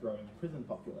rates and growing prison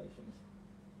populations.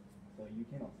 So you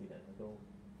cannot see that at all.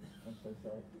 I'm so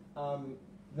sorry.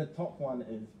 The top one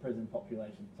is prison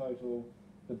population total.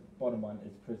 The bottom one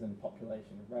is prison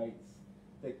population rates.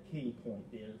 The key point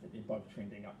there is that they're both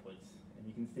trending upwards, and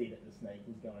you can see that the snake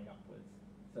is going upwards.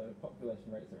 So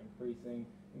population rates are increasing,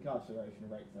 incarceration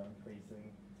rates are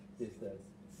increasing. There's the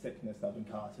sickness of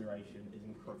incarceration is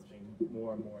encroaching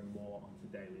more and more and more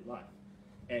onto daily life.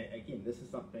 And again, this is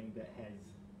something that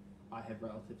I have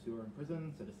relatives who are in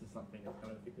prison, so this is something that's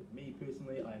kind of affected me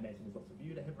personally. I imagine there's lots of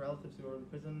you that have relatives who are in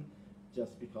prison,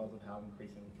 just because of how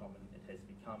increasingly common it has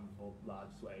become for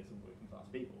large swathes of working class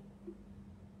people.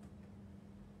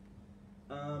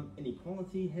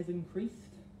 Inequality has increased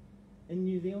in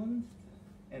New Zealand,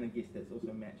 and I guess that's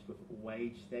also matched with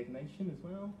wage stagnation as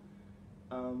well.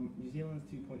 New Zealand's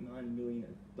 2.9 million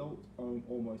adults own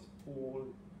almost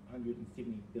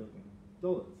 $470 billion.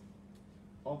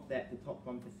 Of that, the top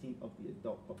 1% of the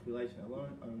adult population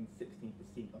alone owns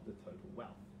 16% of the total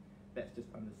wealth. That's just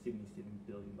under $77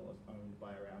 billion owned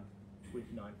by around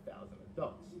 29,000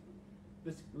 adults.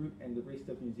 This group and the rest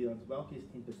of New Zealand's wealthiest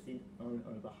 10% own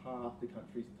over half the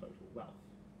country's total wealth.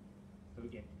 So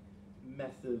again,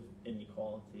 massive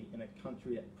inequality in a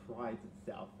country that prides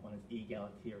itself on its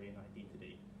egalitarian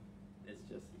identity. It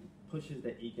just pushes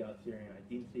that egalitarian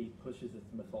identity, pushes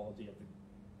its mythology of the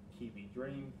Kiwi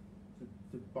dream,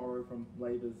 to borrow from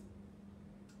Labour's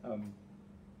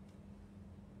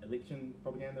election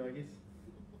propaganda, I guess.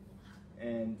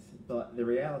 But the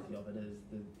reality of it is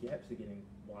the gaps are getting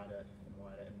wider and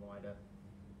wider and wider.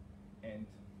 And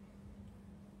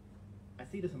I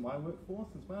see this in my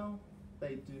workforce as well.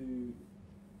 They do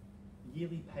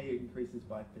yearly pay increases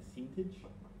by percentage,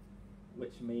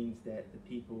 which means that the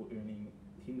people earning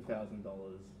 $10,000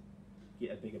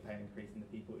 get a bigger pay increase than the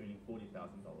people earning $40,000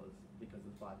 because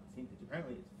of 5%.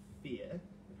 Apparently it's fair.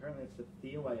 Apparently it's a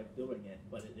fair way of doing it,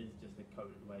 but it is just a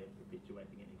coded way of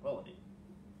perpetuating inequality.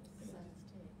 Same as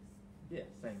tax. Yeah,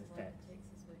 same as tax.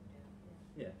 Taxes worked out.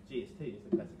 Yeah, GST is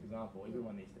a classic example.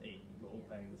 Everyone needs to eat. We're all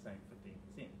paying the same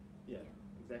 15%. Yeah,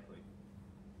 exactly.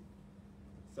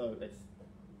 So it's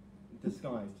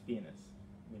disguised fairness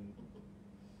when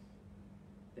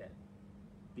that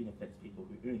benefits people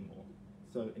who earn more.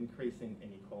 So increasing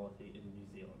inequality in New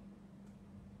Zealand.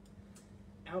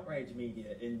 Outrage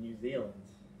media in New Zealand.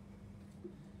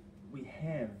 We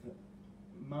have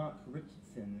Mark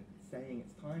Richardson saying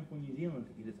it's time for New Zealand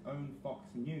to get its own Fox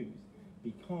News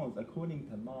because, according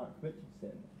to Mark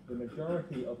Richardson, the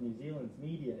majority of New Zealand's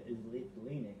media is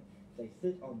left-leaning. They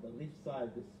sit on the left side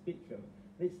of the spectrum.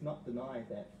 Let's not deny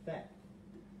that fact.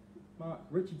 Mark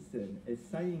Richardson is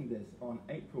saying this on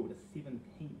April the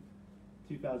 17th,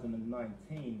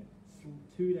 2019,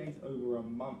 2 days over a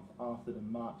month after the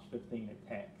March 15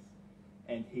 attacks,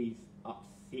 and he's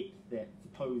upset that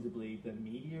supposedly the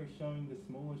media is showing the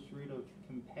smallest shred of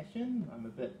compassion. I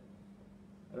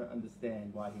don't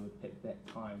understand why he would pick that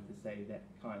time to say that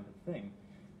kind of thing.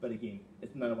 But again,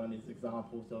 it's another one of these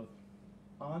examples of,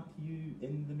 aren't you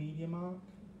in the media, Mark?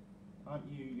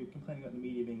 You're complaining about the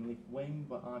media being left-wing,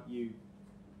 but aren't you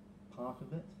part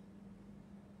of it?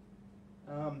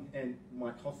 And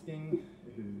Mike Hosking,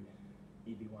 who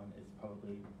everyone is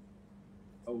probably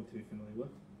all too familiar with.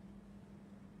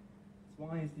 So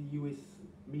why is the US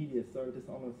media so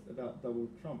dishonest about Donald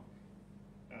Trump?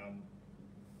 I'm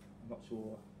not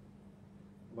sure,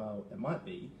 well, it might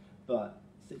be, but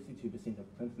 62%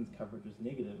 of Clinton's coverage was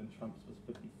negative and Trump's was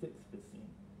 56%.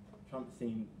 Trump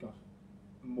got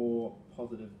more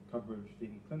positive coverage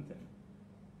than Clinton.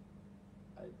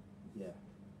 Yeah.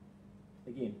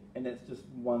 Again, and that's just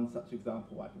one such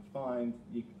example I can find.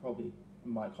 You could probably,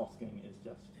 Mike Hosking is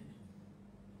just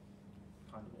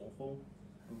kind of awful,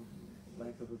 for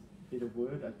lack of a better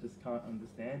word. I just can't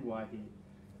understand why he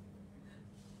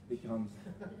becomes...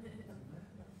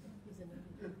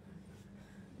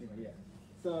 Anyway, yeah.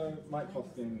 So Mike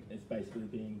Hosking is basically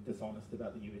being dishonest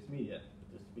about the US media,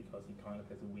 just because he kind of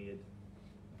has a weird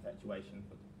infatuation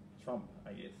with Trump,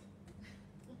 I guess.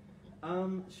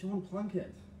 Sean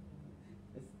Plunkett.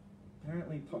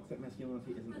 Apparently toxic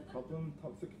masculinity isn't a problem,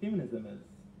 toxic feminism is.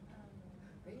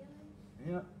 Really?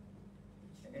 Yeah.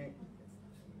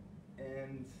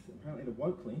 And apparently the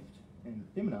woke left and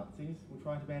feminazis will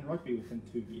try to ban rugby within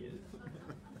 2 years.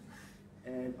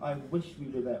 And I wish we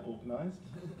were that organised.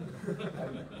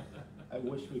 I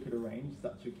wish we could arrange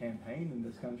such a campaign in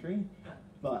this country,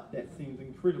 but that seems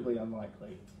incredibly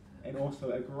unlikely, and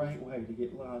also a great way to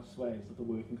get large swathes of the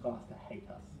working class to hate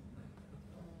us.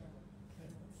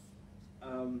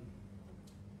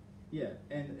 Yeah,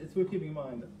 and it's worth keeping in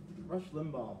mind that Rush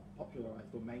Limbaugh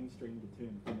popularised or mainstreamed the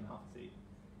term feminazi.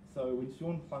 So when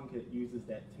Sean Plunkett uses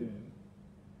that term,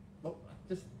 well,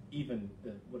 just even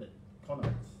what it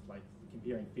connotes, like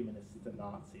comparing feminists to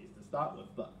Nazis to start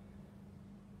with, but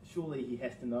surely he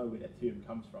has to know where that term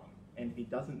comes from. And if he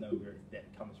doesn't know where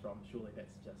that comes from, surely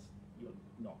that's just, you're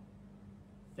not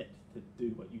fit to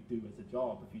do what you do as a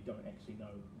job if you don't actually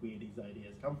know where these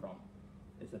ideas come from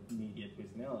as a media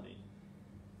personality.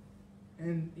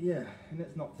 And yeah, and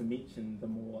that's not to mention the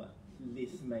more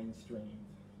less mainstream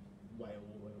Whale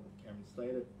War Cameron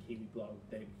Slater, Kiwi blog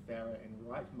David Farrar, and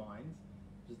Right Minds,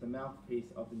 which is the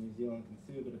mouthpiece of the New Zealand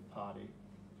Conservative Party.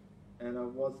 And I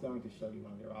was going to show you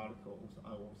one of their articles.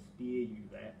 I will spare you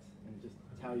that and just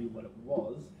tell you what it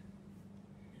was.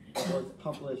 It was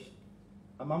published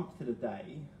a month to the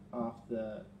day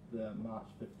after the March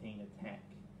 15 attack.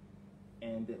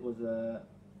 And it was a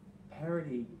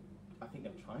parody, I think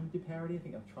they're trying to do parody, I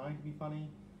think they're trying to be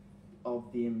funny,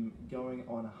 of them going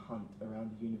on a hunt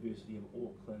around the University of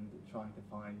Auckland trying to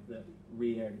find the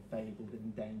rare and fabled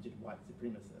endangered white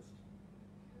supremacist.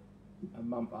 A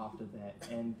month after that,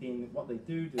 and then what they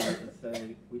do is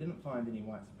say, we didn't find any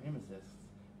white supremacists,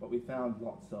 but we found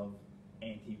lots of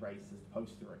anti-racist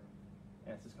postering.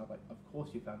 And it's just kind of like, of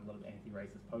course you found a lot of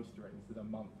anti-racist postering. This is a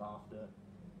month after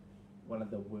one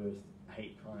of the worst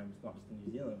hate crimes, not just in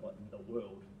New Zealand, but in the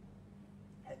world,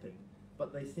 happened.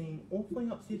 But they seem awfully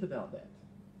upset about that.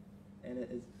 And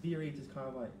it is very just kind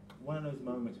of like one of those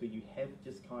moments where you have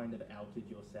just kind of outed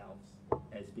yourselves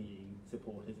as being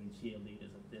supporters and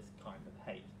cheerleaders of this kind of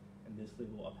hate and this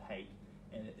level of hate,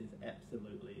 and it is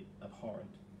absolutely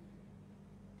abhorrent.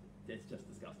 It's just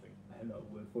disgusting. I have no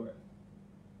word for it.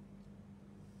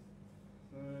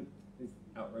 So this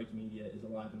outrage media is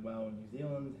alive and well in New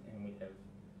Zealand, and we have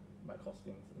Mike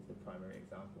Hosking as the primary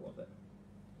example of it.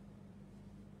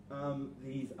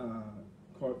 These are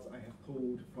quotes I have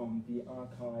pulled from the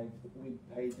archived web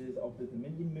pages of the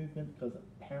Dominion movement, because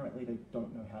apparently they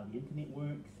don't know how the internet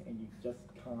works, and you just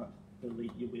can't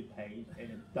delete your web page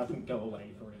and it doesn't go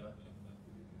away forever.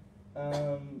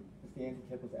 It's the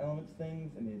anti-capitalist elements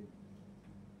things, and then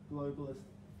globalist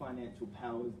financial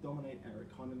powers dominate our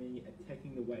economy,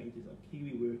 attacking the wages of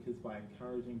Kiwi workers by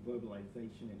encouraging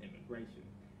globalization and immigration,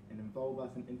 and involve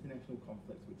us in international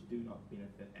conflicts which do not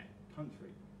benefit our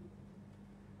country.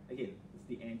 Again, it's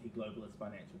the anti-globalist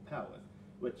financial powers,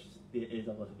 which there is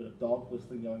a little bit of dog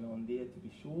whistling going on there, to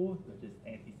be sure, that is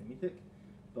anti-Semitic,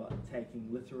 but taking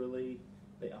literally,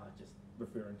 they are just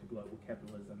referring to global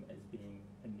capitalism as being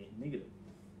a net negative.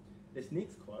 This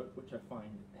next quote, which I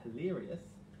find hilarious,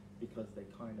 because they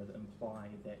kind of imply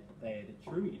that they are the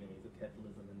true enemies of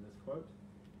capitalism in this quote.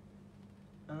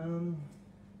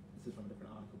 This is from a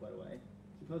different article, by the way.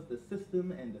 Because the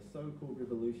system and the so-called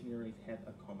revolutionaries have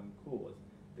a common cause,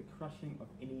 the crushing of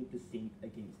any dissent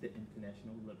against the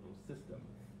international liberal system.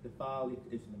 The far left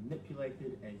is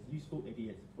manipulated as useful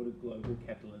idiots for the global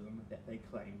capitalism that they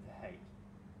claim to hate.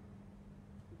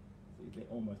 So they're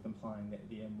almost implying that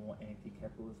they're more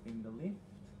anti-capitalist than the left,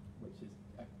 which is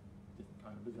just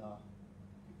kind of bizarre.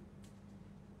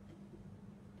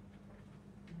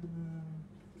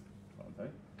 Sorry.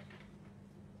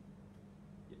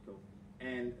 Yeah, cool.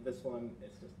 And this one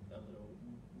is just a little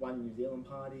One New Zealand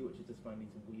party, which is just one of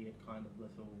these weird kind of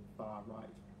little far-right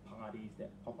parties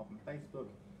that pop up on Facebook.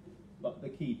 But the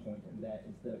key point in that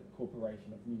is the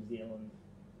Corporation of New Zealand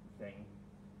thing.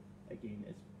 Again,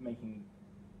 it's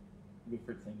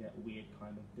referencing that weird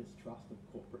kind of distrust of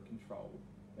corporate control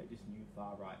that this new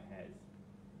far-right has.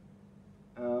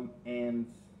 And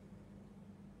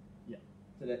yeah,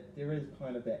 so that there is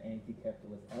kind of that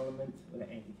anti-capitalist element, or that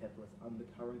anti-capitalist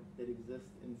undercurrent that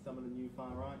exists in some of the new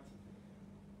far-right.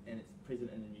 And it's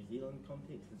present in the New Zealand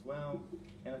context as well.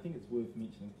 And I think it's worth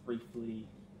mentioning briefly,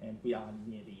 and we are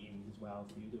near the end as well,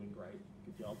 so you're doing great.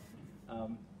 Good job.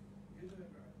 You're doing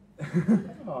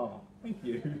great. Oh, thank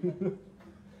you.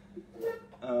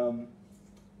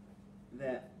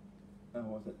 What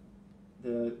was it?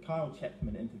 The Kyle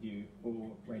Chapman interview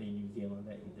for Radio New Zealand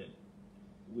that he did,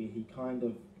 where he kind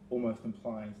of almost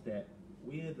implies that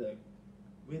we're the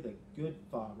good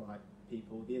far-right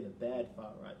people, they're the bad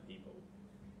far-right people.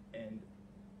 And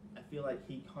I feel like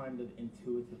he kind of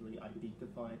intuitively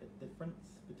identified a difference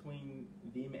between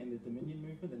them and the Dominion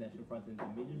movement, the National Front and the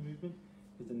Dominion movement,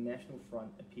 because the National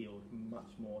Front appealed much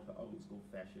more to old school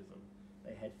fascism.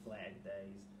 They had flag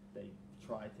days, they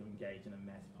tried to engage in a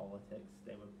mass politics,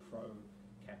 they were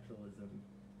pro-capitalism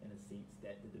in a sense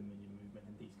that the Dominion movement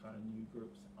and these kind of new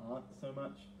groups aren't so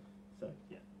much. So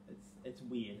yeah, it's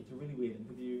weird. It's a really weird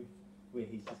interview where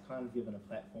he's just kind of given a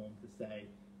platform to say,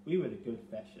 we were the good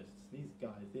fascists. These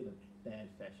guys, they're the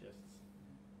bad fascists.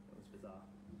 It was bizarre.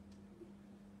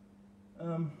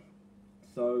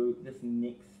 So this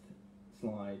next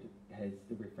slide has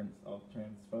the reference of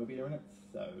transphobia in it.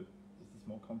 So just a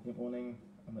small content warning.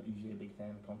 I'm not usually a big fan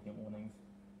of content warnings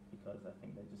because I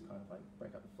think they just kind of like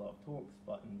break up the flow of talks,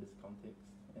 but in this context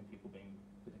and people being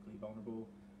particularly vulnerable,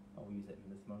 I'll use it in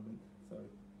this moment. So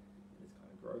it's kind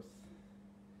of gross.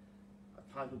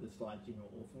 Titled the slide General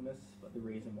Awfulness, but the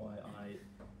reason why I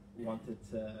wanted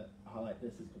to highlight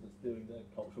this is because it's doing the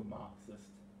cultural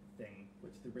Marxist thing,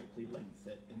 which directly links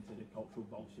it into the cultural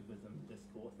Bolshevism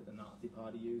discourse that the Nazi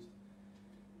Party used.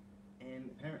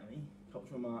 And apparently,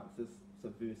 cultural Marxists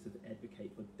subversive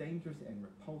advocate for dangerous and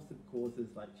repulsive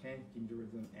causes like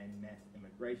transgenderism and mass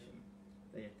immigration.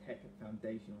 They attack the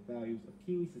foundational values of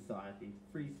Kiwi society,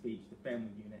 free speech, the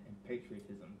family unit, and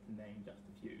patriotism, to name just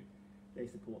a few. They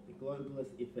support the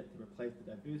globalist effort to replace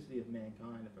the diversity of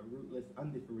mankind with a rootless,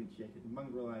 undifferentiated,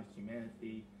 mongrelized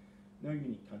humanity. No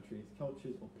unique countries,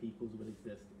 cultures, or peoples would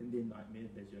exist in their nightmare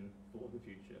vision for the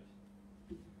future.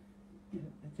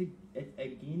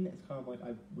 Again, it's kind of like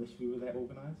I wish we were that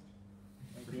organised.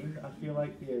 Again, I feel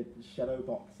like they're shadow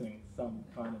boxing some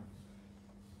kind of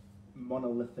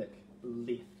monolithic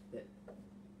left that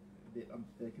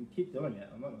they can keep doing it.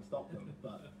 I'm not going to stop them,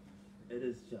 but it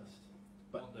is just.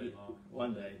 But One day, Mark.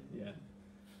 One day, yeah.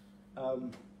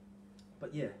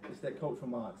 But yeah, it's that cultural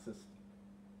Marxist,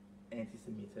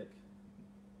 anti-Semitic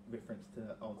reference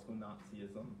to old school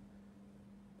Nazism.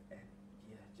 And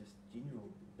yeah, just general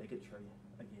bigotry,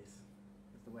 I guess,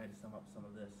 is the way to sum up some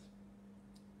of this.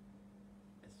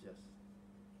 It's just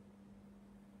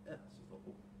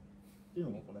awful.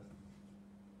 General awfulness.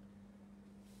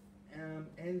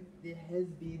 And there has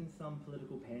been some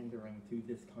political pandering to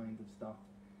this kind of stuff,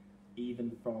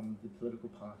 even from the political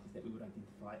parties that we would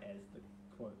identify as the,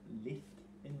 quote, left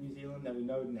in New Zealand. Now we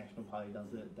know the National Party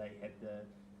does it. They had the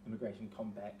Immigration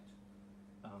Compact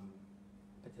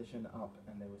petition up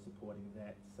and they were supporting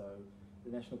that. So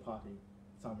the National Party,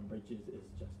 Simon Bridges is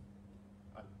just,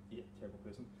 terrible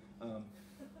person.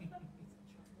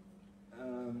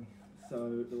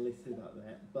 So the less said about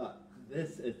that. But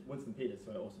this is Winston Peters,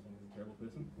 so I also think he's a terrible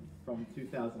person, from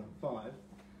 2005.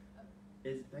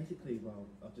 Is basically, well,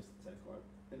 I'll just say a quote.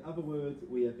 In other words,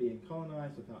 we are being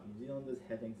colonised without New Zealanders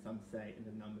having some say in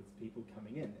the numbers of people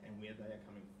coming in and where they are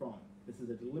coming from. This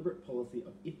is a deliberate policy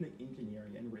of ethnic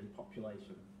engineering and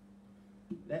repopulation.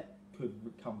 That could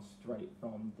come straight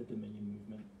from the Dominion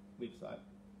Movement website,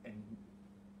 and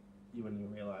you wouldn't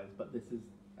even realise, but this is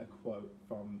a quote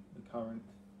from the current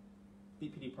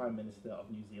Deputy Prime Minister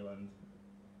of New Zealand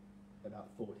about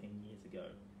 14 years ago.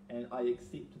 And I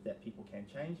accept that people can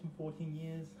change in 14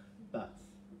 years, but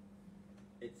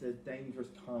it's a dangerous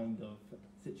kind of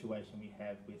situation we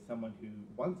have where someone who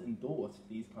once endorsed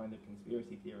these kind of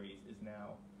conspiracy theories is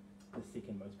now the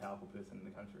second most powerful person in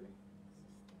the country.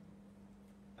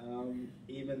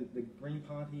 Even the Green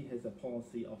Party has a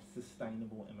policy of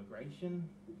sustainable immigration,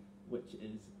 which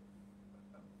is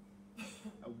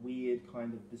a weird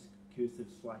kind of discursive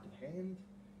sleight of hand,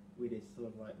 where they're sort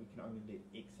of like, we can only let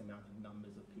X amount of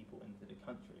numbers of people into the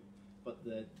country. But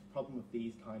the problem with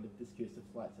these kind of discursive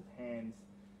sleights of hands,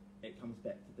 it comes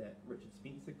back to that Richard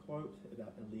Spencer quote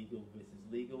about illegal versus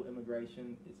legal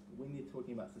immigration. Is when they're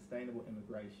talking about sustainable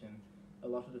immigration, a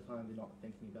lot of the time they're not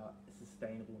thinking about a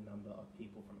sustainable number of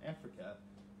people from Africa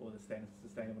or the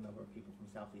sustainable number of people from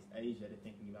Southeast Asia. They're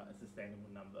thinking about a sustainable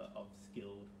number of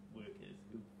skilled workers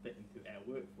who fit into our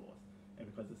workforce. And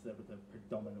because it's a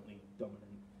predominantly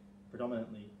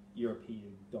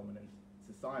European dominant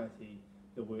society,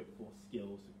 the workforce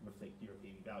skills reflect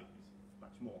European values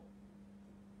much more.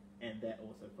 And that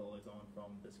also follows on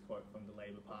from this quote from the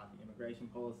Labour Party immigration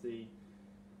policy.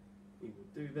 We will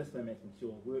do this by making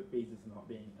sure work visas are not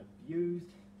being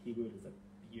abused. Keyword is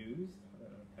abused. I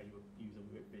don't know how you abuse a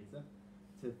work visa.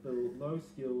 To fill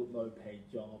low-skilled, low-paid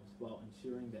jobs while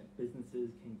ensuring that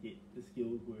businesses can get the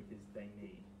skilled workers they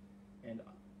need. And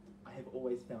I have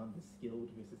always found the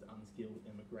skilled versus unskilled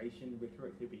immigration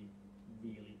rhetoric to be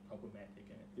really problematic,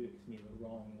 and it irks me the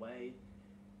wrong way,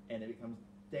 and it becomes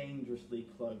dangerously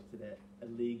close to that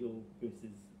illegal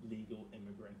versus legal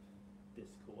immigrant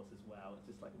discourse as well. It's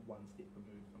just like one step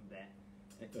removed from that,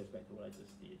 and it goes back to what I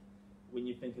just said. When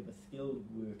you think of a skilled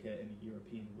worker in a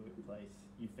European workplace,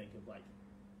 you think of like,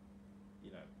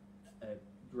 you know, a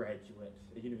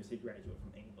university graduate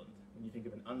from England. When you think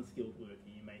of an unskilled worker,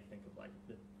 you may think of like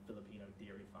the Filipino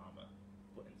dairy farmer,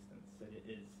 for instance. So there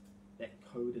is that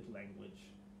coded language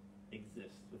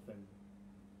exists within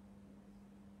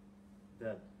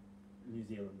the New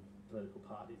Zealand political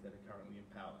parties that are currently in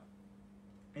power.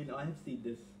 And I have seen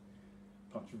this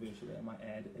controversially, I might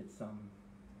add, it's sort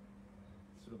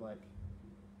of like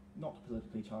not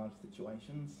politically charged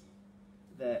situations,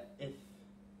 that if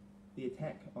the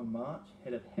attack on March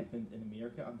had have happened in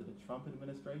America under the Trump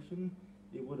administration,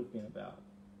 there would have been about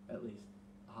at least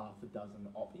half a dozen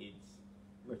op-eds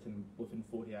written within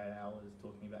 48 hours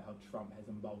talking about how Trump has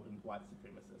emboldened white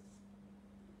supremacists.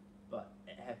 But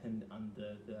it happened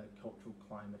under the cultural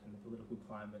climate and the political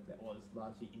climate that was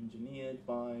largely engineered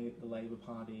by the Labour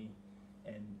Party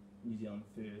and New Zealand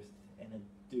First, and I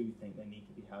do think they need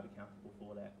to be held accountable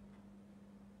for that.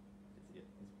 That's it.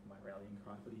 That's my rallying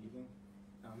cry for the evening.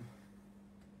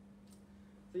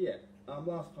 So yeah,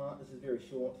 last part, this is very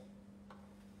short,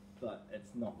 but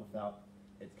it's not without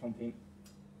its content.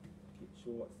 Keep it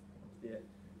short, it's there.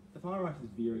 The far right is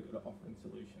very good at offering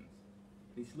solutions.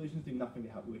 These solutions do nothing to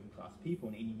help working class people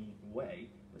in any meaningful way,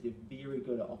 but they're very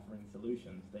good at offering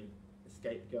solutions. They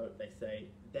scapegoat, they say,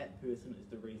 that person is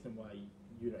the reason why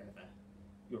you don't have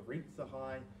your rents are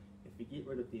high, if we get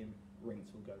rid of them,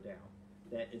 rents will go down.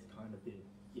 That is kind of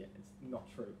it's not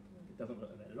true. It doesn't look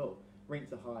like that at all.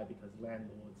 Rents are high because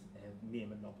landlords have near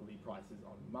monopoly prices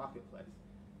on the marketplace.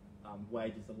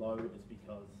 Wages are low is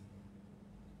because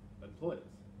employers.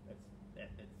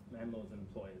 It's landlords and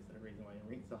employers that are the reason why your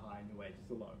rents are high and your wages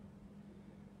are low.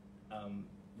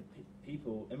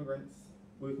 People, immigrants,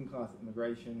 working class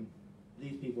immigration,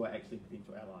 these people are actually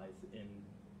potential allies in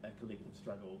a collective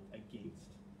struggle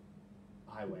against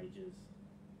high wages,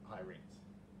 high rents.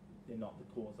 They're not the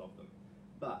cause of them.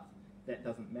 But that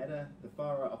doesn't matter. The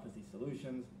far right offers these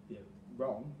solutions. They're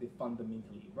wrong. They're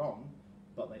fundamentally wrong,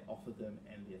 but they offer them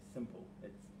and they're simple.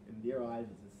 It's, in their eyes,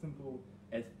 it's as simple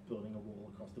as building a wall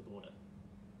across the border.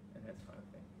 And that kind of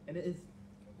thing. And it is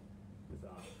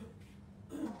bizarre.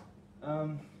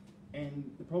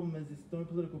 And the problem is there's no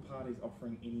political parties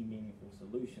offering any meaningful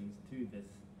solutions to this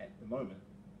at the moment.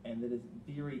 And that is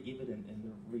very evident in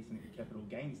the recent capital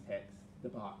gains tax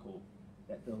debacle,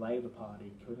 that the Labour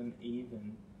Party couldn't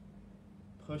even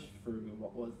push through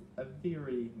what was a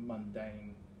very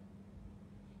mundane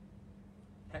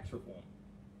tax reform.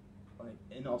 Like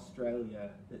in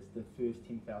Australia, it's the first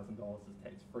 $10,000 is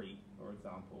tax-free, for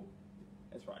example.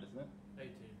 That's right, isn't it?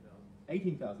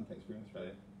 18,000 tax-free in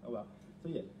Australia. Oh well. So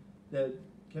yeah, the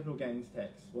capital gains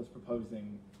tax was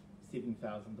proposing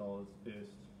 $7,000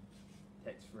 first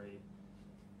tax-free,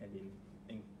 and then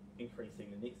increasing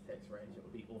the next tax range, it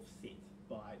would be offset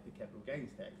by the capital gains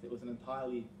tax. It was an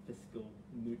entirely fiscal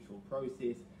neutral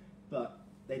process, but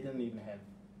they didn't even have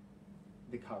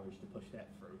the courage to push that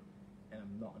through, and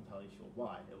I'm not entirely sure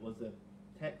why. It was a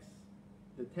tax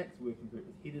the tax working group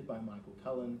was headed by Michael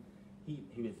Cullen. He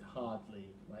is hardly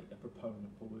like a proponent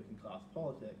for working class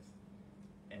politics,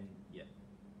 and yeah,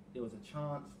 there was a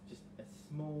chance, just a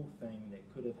small thing that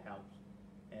could have helped,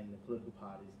 and the political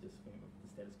parties just went with the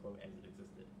status quo as it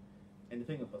existed. And the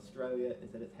thing with Australia is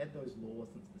that it's had those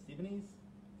laws since the 70s,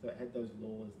 so it had those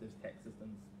laws, those tax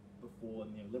systems before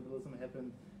neoliberalism happened,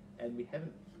 and we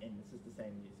haven't, and this is the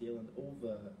same in New Zealand, all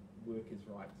the workers'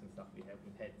 rights and stuff we've had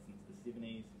since the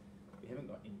 70s, we haven't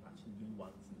got any much new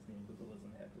ones since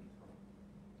neoliberalism happened.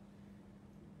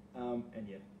 And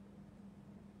yeah,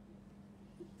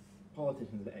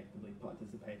 politicians that actively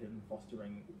participated in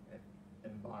fostering an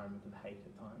environment of hate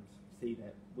at times. See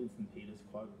that Winston Peters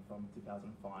quote from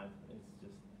 2005 is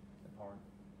just abhorrent.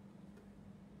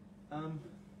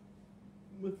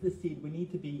 With this said, we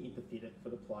need to be empathetic for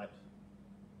the plight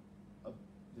of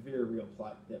the very real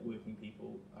plight that working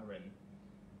people are in.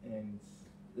 And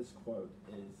this quote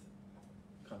is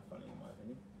kind of funny in my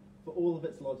opinion. For all of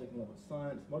its logic and love of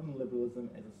science, modern liberalism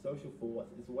as a social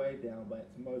force is weighed down by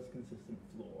its most consistent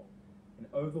flaw, an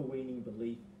overweening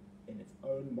belief in its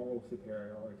own moral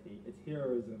superiority, its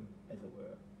heroism, as it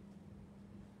were.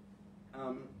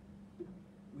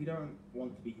 We don't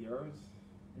want to be heroes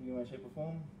in any way, shape, or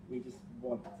form. We just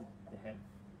want to have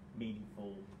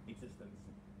meaningful existence,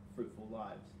 fruitful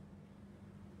lives,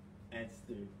 as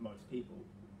do most people.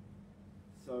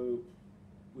 So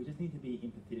we just need to be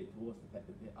empathetic towards the fact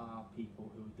that there are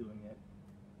people who are doing it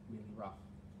really rough.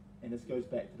 And this goes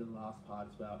back to the last part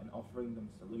as well, and offering them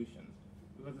solutions.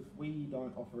 Because if we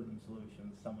don't offer them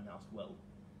solutions, someone else will.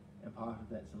 And part of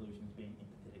that solution is being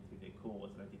empathetic to their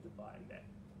cause and identifying that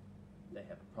they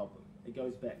have a problem. It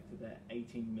goes back to that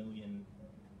 18 million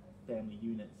family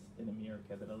units in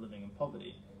America that are living in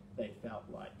poverty. They felt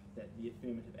like that the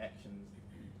affirmative action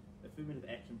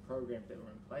programs that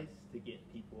were in place to get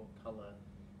people of colour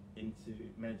into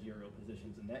managerial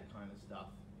positions and that kind of stuff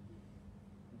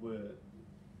were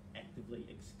actively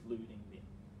excluding them.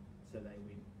 So they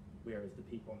went, whereas the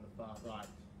people on the far right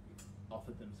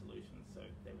offered them solutions, so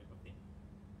they went with them.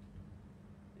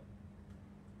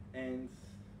 Yeah. And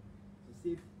so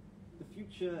said, the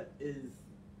future is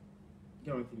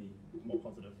going to be more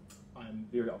positive. I'm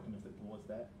very optimistic towards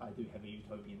that. I do have a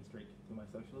utopian streak to my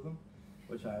socialism,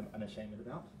 which I am unashamed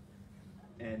about.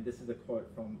 And this is a quote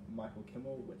from Michael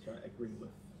Kimmel, which I agree with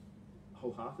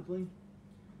wholeheartedly.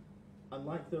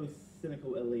 Unlike those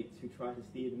cynical elites who try to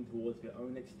steer them towards their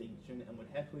own extinction and would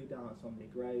happily dance on their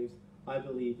graves, I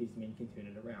believe these men can turn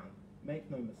it around.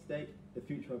 Make no mistake, the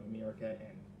future of America,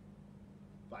 and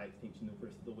by extension the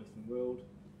rest of the Western world,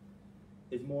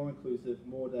 is more inclusive,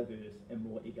 more diverse, and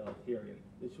more egalitarian.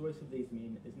 The choice of these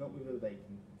men is not whether they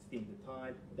can stem the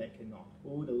tide, they cannot.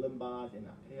 All the Limbars and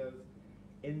Arpeos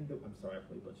I'm sorry, I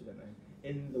probably butchered that name,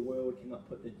 in the world cannot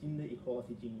put the gender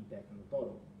equality genie back in the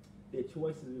bottle. Their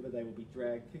choice is whether they will be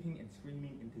dragged kicking and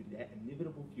screaming into that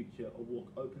inevitable future or walk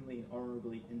openly and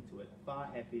honourably into it, far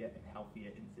happier and healthier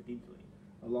incidentally,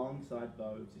 alongside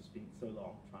those who spent so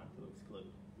long trying to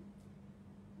exclude.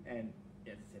 And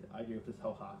as I said, I agree with this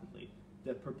wholeheartedly.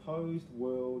 The proposed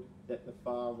world that the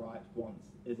far right wants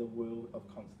is a world of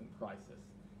constant crisis.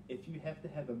 If you have to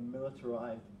have a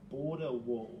militarized border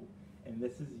wall, and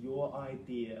this is your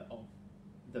idea of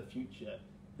the future,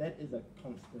 that is a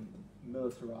constant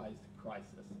militarized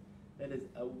crisis. That is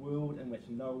a world in which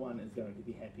no one is going to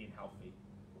be happy and healthy.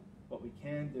 What we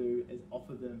can do is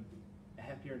offer them a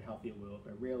happier and healthier world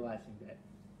by realizing that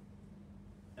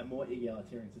a more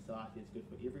egalitarian society is good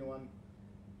for everyone,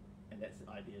 and that's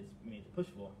the ideas we need to push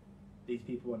for. These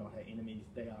people are not our enemies,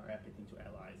 they are our potential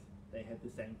allies. They have the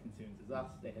same concerns as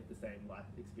us, they have the same life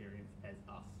experience as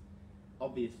us.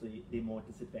 Obviously, they're more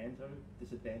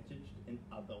disadvantaged in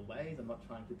other ways. I'm not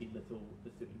trying to belittle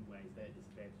the certain ways they're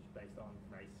disadvantaged based on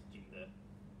race, gender,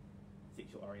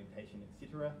 sexual orientation,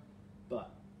 etc.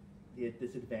 But their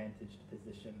disadvantaged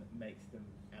position makes them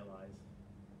allies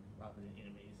rather than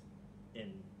enemies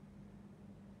in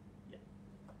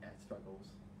our struggles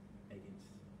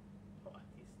against, I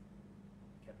guess,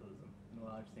 capitalism in a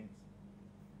large sense.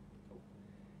 Cool.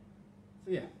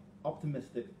 So yeah,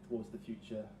 optimistic towards the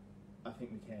future. I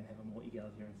think we can have a more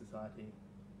egalitarian society,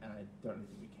 and I don't really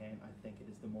think we can. I think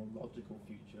it is the more logical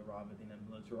future rather than a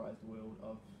militarized world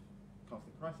of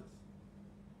constant crisis.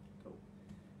 Cool.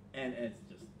 And as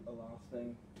just a last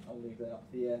thing, I'll leave that up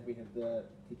there. We have the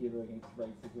Together Against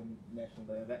Racism National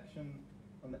Day of Action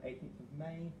on the 18th of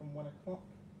May from 1 o'clock.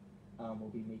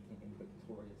 We'll be meeting in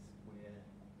Victoria Square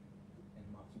and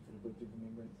marching for the Bridge of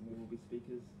Remembrance, and there will be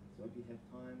speakers. So if you have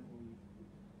time, or you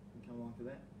can come along to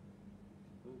that.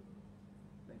 Cool.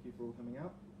 Thank you for all coming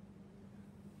out.